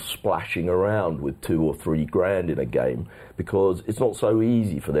people splashing around with 2 or 3 grand in a game because it's not so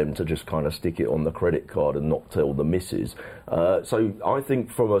easy for them to just kind of stick it on the credit card and not tell the missus. So I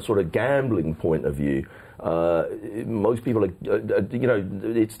think from a sort of gambling point of view, most people are,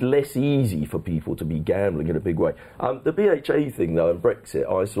 it's less easy for people to be gambling in a big way. The BHA thing though and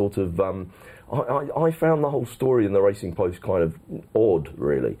Brexit, I sort of, I found the whole story in the Racing Post kind of odd,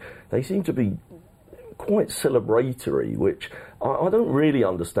 really. They seem to be quite celebratory, which I don't really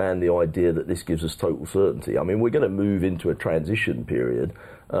understand the idea that this gives us total certainty. I mean, we're going to move into a transition period,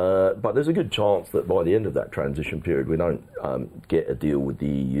 but there's a good chance that by the end of that transition period we don't get a deal with the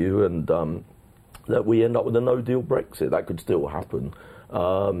EU and that we end up with a no-deal Brexit. That could still happen.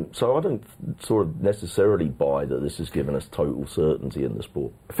 So I don't sort of necessarily buy that this has given us total certainty in the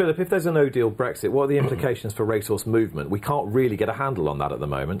sport. Philip, if there's a no-deal Brexit, what are the implications for racehorse movement? We can't really get a handle on that at the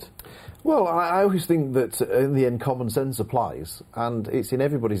moment. Well, I always think that in the end common sense applies, and it's in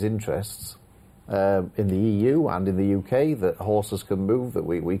everybody's interests in the EU and in the UK that horses can move, that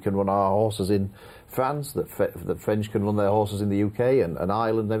we can run our horses in France, that French can run their horses in the UK and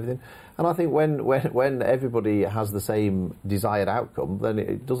Ireland and everything. And I think when everybody has the same desired outcome, then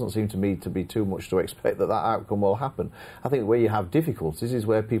it doesn't seem to me to be too much to expect that outcome will happen. I think where you have difficulties is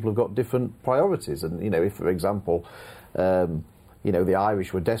where people have got different priorities. And, if, for example, the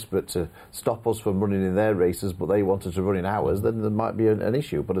Irish were desperate to stop us from running in their races, but they wanted to run in ours, then there might be an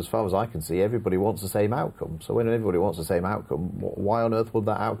issue. But as far as I can see, everybody wants the same outcome. So when everybody wants the same outcome, why on earth would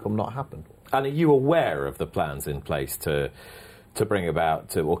that outcome not happen? And are you aware of the plans in place to bring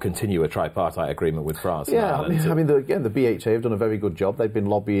about or continue a tripartite agreement with France? Yeah, again, the BHA have done a very good job. They've been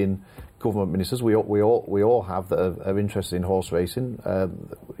lobbying government ministers. We all have that are interested in horse racing.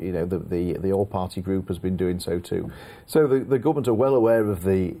 The all-party group has been doing so too. So the government are well aware of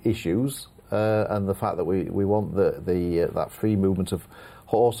the issues and the fact that we want that free movement of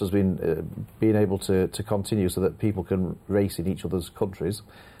horses being able to continue so that people can race in each other's countries.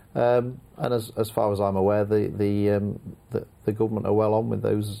 And as far as I'm aware, the government are well on with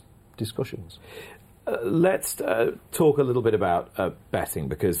those discussions. Let's talk a little bit about betting,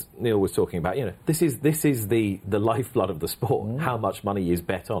 because Neil was talking about, this is the lifeblood of the sport. How much money is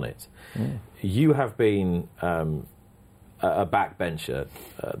bet on it? You have been a backbencher,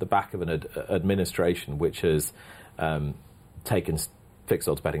 the back of an administration which has taken fixed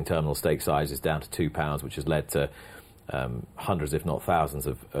odds betting terminal stake sizes down to £2, which has led to hundreds, if not thousands,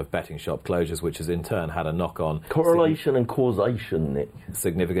 of betting shop closures, which has in turn had a knock-on correlation and causation, Nick.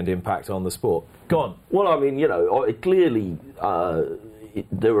 Significant impact on the sport. Go on. Well, I mean, clearly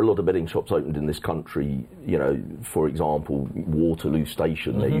there were a lot of betting shops opened in this country. For example, Waterloo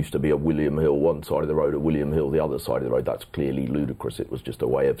Station. There used to be a William Hill one side of the road, a William Hill the other side of the road. That's clearly ludicrous. It was just a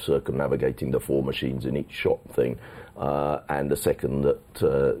way of circumnavigating the 4 machines in each shop thing. And the second that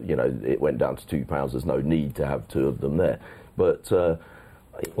it went down to £2, there's no need to have 2 of them there. But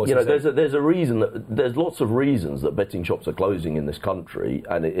there's a reason there's lots of reasons that betting shops are closing in this country,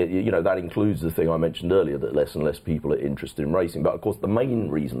 and that includes the thing I mentioned earlier, that less and less people are interested in racing. But of course, the main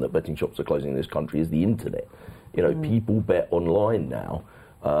reason that betting shops are closing in this country is the internet. People bet online now.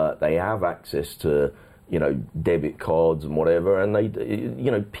 They have access to debit cards and whatever, and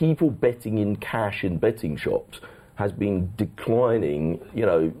they people betting in cash in betting shops has been declining,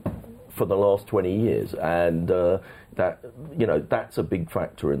 for the last 20 years, and that's a big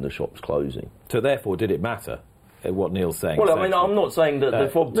factor in the shops closing. So therefore, did it matter? what Neil's saying. Well, I mean, I'm not saying that the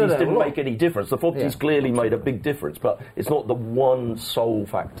FOB teas didn't make any difference. The FOB teas clearly made a big difference, but it's not the one sole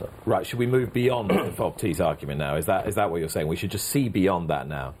factor. Right, should we move beyond the FOB teas argument now? Is that what you're saying? We should just see beyond that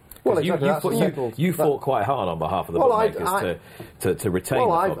now? Well, exactly. You fought quite hard on behalf of the bookmakers to retain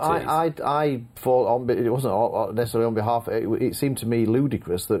the FOB teas. I fought on, but it wasn't necessarily on behalf. It seemed to me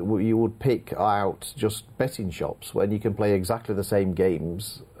ludicrous that you would pick out just betting shops when you can play exactly the same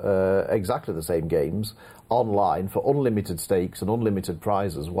games online for unlimited stakes and unlimited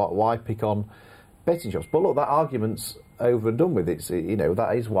prizes. Why pick on betting shops? But look, that argument's over and done with.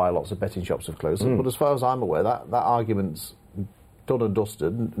 That is why lots of betting shops have closed. But as far as I'm aware, that argument's done and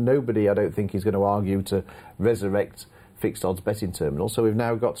dusted. Nobody, I don't think, is going to argue to resurrect fixed odds betting terminals. So we've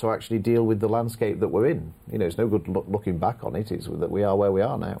now got to actually deal with the landscape that we're in. It's no good looking back on it. It's that we are where we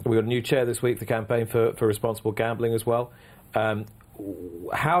are now. We got a new chair this week, the campaign for responsible gambling as well.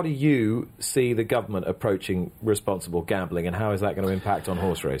 How do you see the government approaching responsible gambling, and how is that going to impact on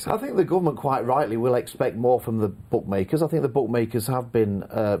horse racing? I think the government, quite rightly, will expect more from the bookmakers. I think the bookmakers have been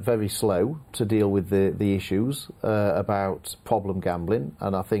very slow to deal with the issues about problem gambling,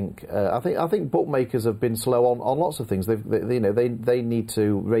 and I think bookmakers have been slow on lots of things. They need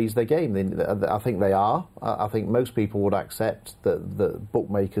to raise their game. I think they are. I think most people would accept that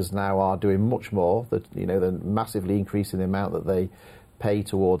bookmakers now are doing much more. That they're massively increasing the amount that they pay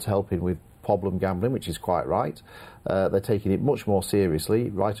towards helping with problem gambling, which is quite right. They're taking it much more seriously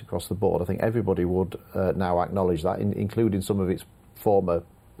right across the board. I think everybody would now acknowledge that, including some of its former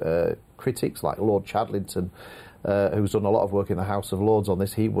critics like Lord Chadlington, who's done a lot of work in the House of Lords on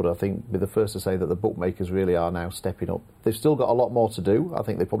this. He would, I think, be the first to say that the bookmakers really are now stepping up. They've still got a lot more to do. I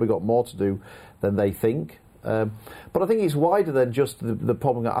think they've probably got more to do than they think. But I think it's wider than just the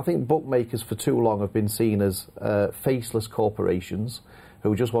problem. I think bookmakers for too long have been seen as faceless corporations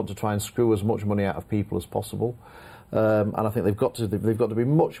who just want to try and screw as much money out of people as possible. And I think they've got to be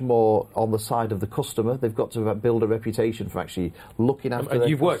much more on the side of the customer. They've got to build a reputation for actually looking after their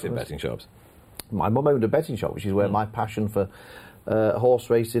You've worked in customers. betting shops? My mum owned a betting shop, which is where my passion for horse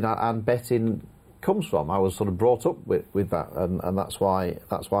racing and betting comes from. I was sort of brought up with that, and that's why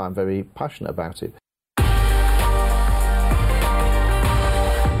I'm very passionate about it.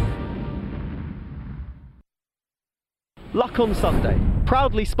 Luck on Sunday,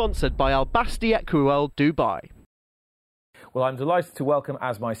 proudly sponsored by Al Basti Equiworld Dubai. Well, I'm delighted to welcome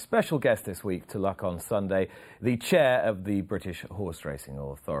as my special guest this week to Luck on Sunday, the chair of the British Horse Racing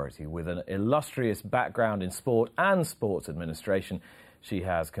Authority. With an illustrious background in sport and sports administration, she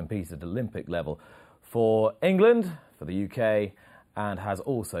has competed at Olympic level for England, for the UK, and has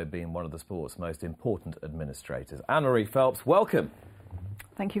also been one of the sport's most important administrators. Anne-Marie Phelps, welcome.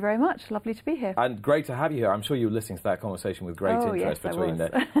 Thank you very much. Lovely to be here. And great to have you here. I'm sure you were listening to that conversation with great interest yes,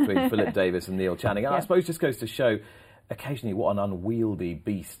 between Philip Davis and Neil Channing. And I suppose just goes to show occasionally what an unwieldy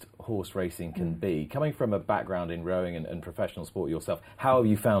beast horse racing can be. Coming from a background in rowing and professional sport yourself, how have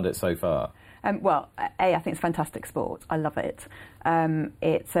you found it so far? I think it's fantastic sport. I love it.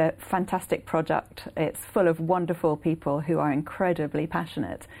 It's a fantastic product. It's full of wonderful people who are incredibly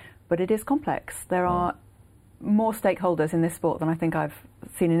passionate, but it is complex. There are more stakeholders in this sport than I think I've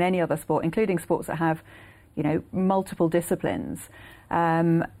seen in any other sport, including sports that have, multiple disciplines.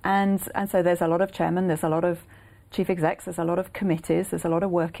 And so there's a lot of chairmen, there's a lot of chief execs, there's a lot of committees, there's a lot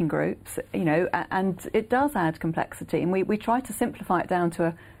of working groups, and it does add complexity. And we try to simplify it down to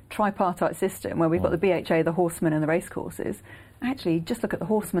a tripartite system where we've got the BHA, the horsemen and the racecourses. Actually, just look at the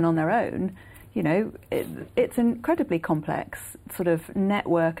horsemen on their own. It's an incredibly complex sort of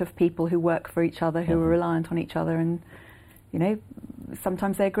network of people who work for each other, who are reliant on each other, and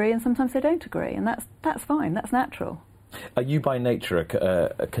sometimes they agree and sometimes they don't agree, and that's fine. That's natural. Are you by nature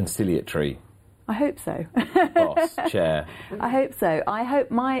a conciliatory? I hope so. Boss, chair. I hope so. I hope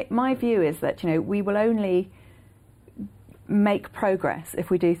my view is that we will only make progress if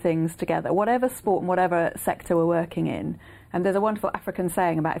we do things together, whatever sport and whatever sector we're working in. And there's a wonderful African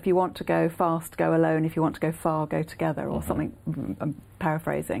saying about if you want to go fast, go alone. If you want to go far, go together, or something. I'm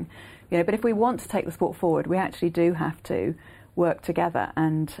paraphrasing. But if we want to take the sport forward, we actually do have to work together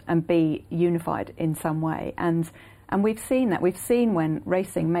and be unified in some way. And we've seen that. We've seen when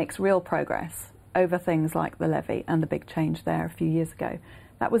racing makes real progress over things like the levy and the big change there a few years ago.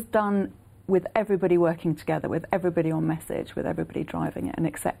 That was done with everybody working together, with everybody on message, with everybody driving it and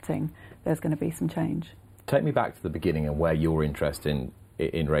accepting there's going to be some change. Take me back to the beginning and where your interest in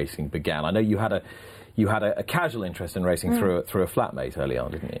racing began. I know you had a casual interest in racing through a flatmate early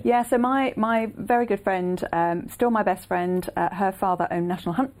on, didn't you? Yeah, so my very good friend, still my best friend, her father owned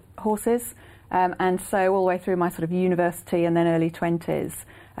National Hunt horses, And so all the way through my sort of university and then early 20s,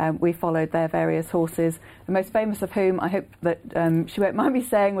 we followed their various horses, the most famous of whom, I hope that she won't mind me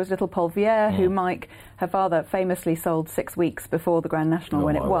saying, was Little Polvier, who Mike, her father, famously sold 6 weeks before the Grand National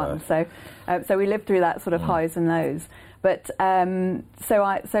when it won. So we lived through that sort of highs and lows. But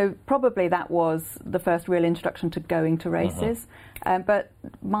so probably that was the first real introduction to going to races. But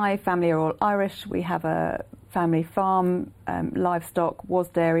my family are all Irish. We have a family farm, livestock, was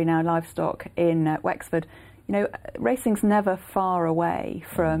dairy, now livestock, in Wexford. You know, racing's never far away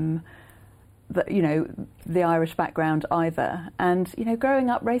from the Irish background either. And, you know, growing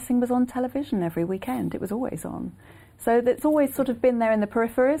up, racing was on television every weekend. It was always on. So it's always sort of been there in the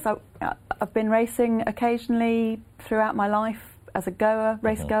peripheries. I've been racing occasionally throughout my life as a goer,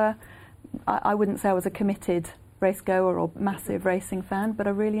 race goer. I wouldn't say I was a committed race goer or massive racing fan, but I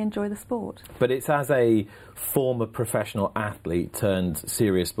really enjoy the sport. But it's as a former professional athlete turned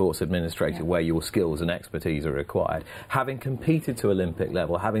serious sports administrator where your skills and expertise are required, having competed to Olympic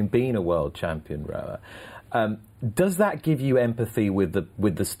level, having been a world champion rower, does that give you empathy with the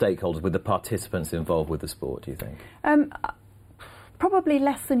stakeholders, with the participants involved with the sport, do you think? Probably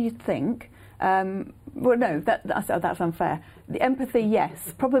less than you'd think. Well, no, that's unfair. The empathy,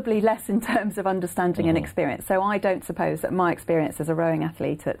 yes, probably less in terms of understanding and experience. So I don't suppose that my experience as a rowing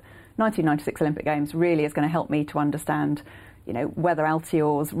athlete at 1996 Olympic Games really is going to help me to understand, you know, whether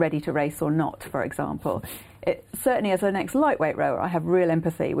Altior's ready to race or not, for example. Certainly as an ex-lightweight rower, I have real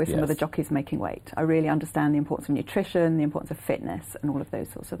empathy with some of the jockeys making weight. I really understand the importance of nutrition, the importance of fitness and all of those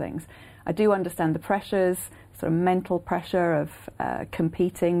sorts of things. I do understand the pressures, sort of mental pressure of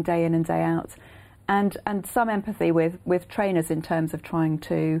competing day in and day out, and some empathy with trainers in terms of trying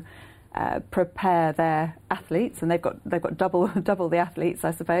to prepare their athletes, and they've got double the athletes,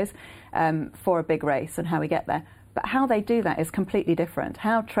 I suppose, for a big race and how we get there. But how they do that is completely different.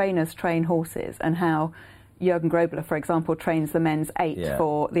 How trainers train horses and how Jürgen Grobler, for example, trains the men's 8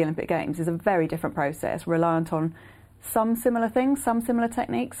 for the Olympic Games is a very different process, reliant on some similar things, some similar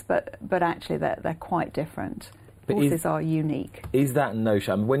techniques, but actually they're quite different. But horses are unique. Is that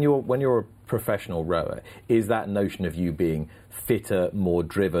notion, I mean, when you're a professional rower, is that notion of you being fitter, more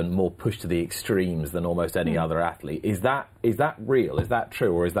driven, more pushed to the extremes than almost any other athlete, is that real? Is that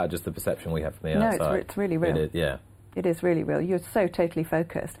true, or is that just the perception we have from the outside? No, it's really real. It is really real. You're so totally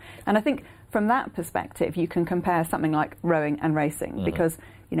focused. And I think from that perspective, you can compare something like rowing and racing because,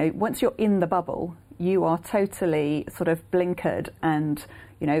 you know, once you're in the bubble, you are totally sort of blinkered and,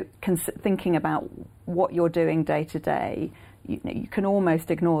 you know, thinking about what you're doing day to day. You can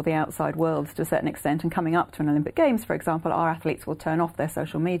almost ignore the outside world to a certain extent. And coming up to an Olympic Games, for example, our athletes will turn off their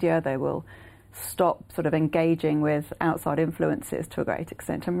social media. They will stop sort of engaging with outside influences to a great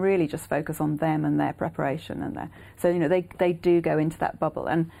extent and really just focus on them and their preparation and so, you know, they do go into that bubble.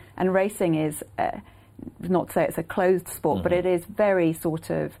 And racing is, not to say it's a closed sport, but it is very sort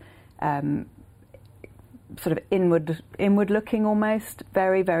of inward looking almost,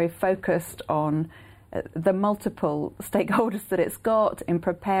 very, very focused on the multiple stakeholders that it's got in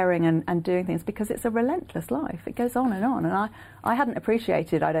preparing and doing things, because it's a relentless life. It goes on. And I hadn't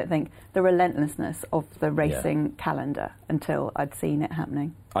appreciated, I don't think, the relentlessness of the racing calendar until I'd seen it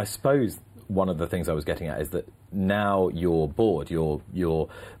happening. I suppose one of the things I was getting at is that now your board, your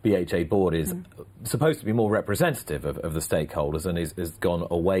BHA board, is supposed to be more representative of the stakeholders and has gone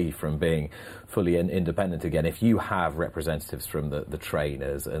away from being fully independent again. If you have representatives from the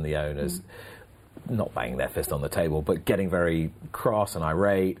trainers and the owners, not banging their fist on the table, but getting very cross and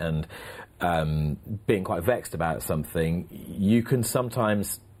irate and being quite vexed about something, you can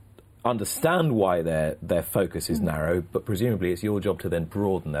sometimes understand why their focus is narrow, but presumably it's your job to then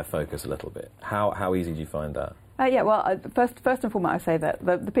broaden their focus a little bit. How easy do you find that? First and foremost, I say that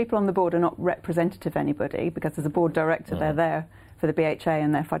the people on the board are not representative of anybody, because as a board director, they're there for the BHA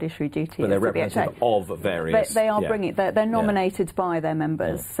and their fiduciary duty. But they're representative of various... They are bringing... They're nominated by their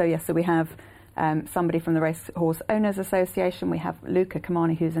members. So we have somebody from the Racehorse Owners Association. We have Luca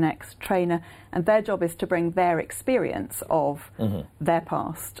Kamani, who's an ex-trainer, and their job is to bring their experience of their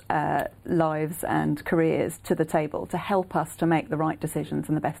past lives and careers to the table to help us to make the right decisions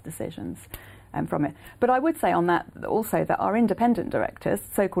and the best decisions from it. But I would say on that also that our independent directors,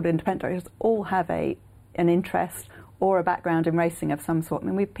 so-called independent directors, all have an interest or a background in racing of some sort. I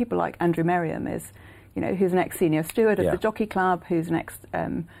mean, we have people like Andrew Merriam, who's an ex-senior steward of the Jockey Club, who's an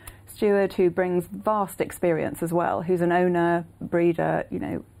ex-steward who brings vast experience as well, who's an owner, breeder,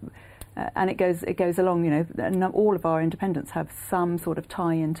 and it goes along, and all of our independents have some sort of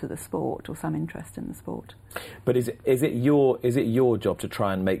tie into the sport or some interest in the sport. But is it your job to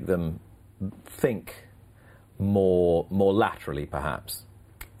try and make them think more laterally, perhaps?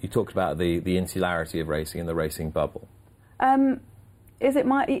 You talked about the insularity of racing and the racing bubble.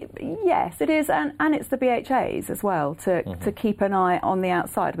 Yes, it is, and it's the BHAs as well to keep an eye on the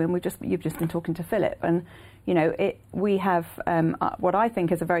outside. I mean, you've just been talking to Philip, and we have what I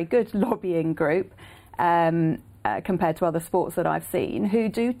think is a very good lobbying group compared to other sports that I've seen, who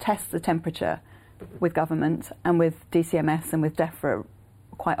do test the temperature with government and with DCMS and with DEFRA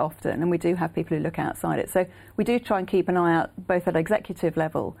quite often, and we do have people who look outside it. So we do try and keep an eye out both at executive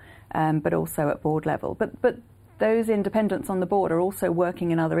level, but also at board level. But those independents on the board are also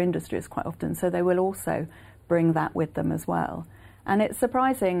working in other industries quite often, so they will also bring that with them as well. And it's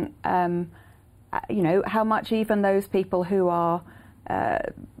surprising, how much even those people who are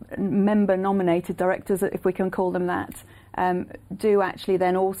member-nominated directors, if we can call them that, do actually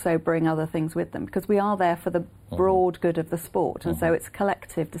then also bring other things with them, because we are there for the broad good of the sport, and so it's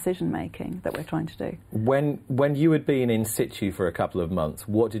collective decision-making that we're trying to do. When you had been in situ for a couple of months,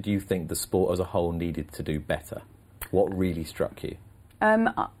 what did you think the sport as a whole needed to do better? What really struck you?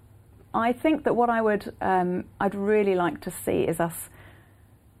 I think that what I'd really like to see is us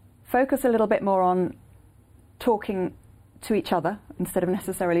focus a little bit more on talking to each other instead of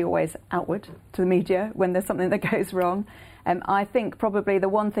necessarily always outward to the media when there's something that goes wrong. I think probably the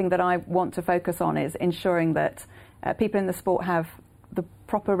one thing that I want to focus on is ensuring that people in the sport have the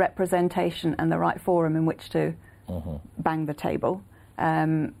proper representation and the right forum in which to bang the table.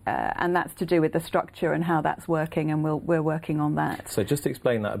 And that's to do with the structure and how that's working, and we're working on that. So just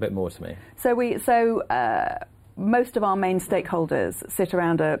explain that a bit more to me. So most of our main stakeholders sit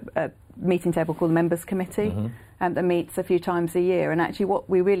around a meeting table called the Members Committee, that meets a few times a year. And actually what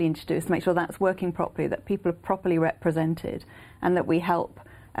we really need to do is to make sure that's working properly, that people are properly represented, and that we help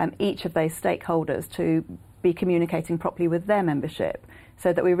each of those stakeholders to be communicating properly with their membership,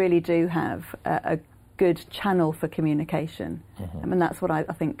 so that we really do have a good channel for communication. And that's what I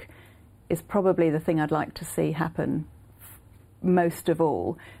think is probably the thing I'd like to see happen most of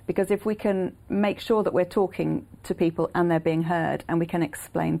all, because if we can make sure that we're talking to people and they're being heard, and we can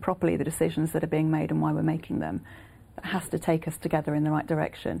explain properly the decisions that are being made and why we're making them, that has to take us together in the right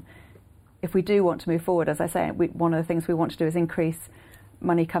direction. If we do want to move forward, as I say, one of the things we want to do is increase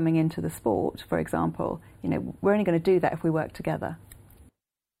money coming into the sport, for example. We're only going to do that if we work together.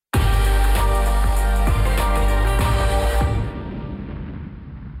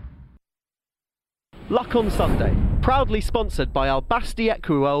 Luck on Sunday, proudly sponsored by Al Basti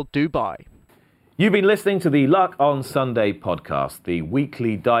Equiworld Dubai. You've been listening to the Luck on Sunday podcast, the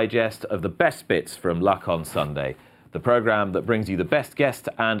weekly digest of the best bits from Luck on Sunday, the programme that brings you the best guests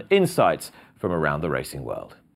and insights from around the racing world.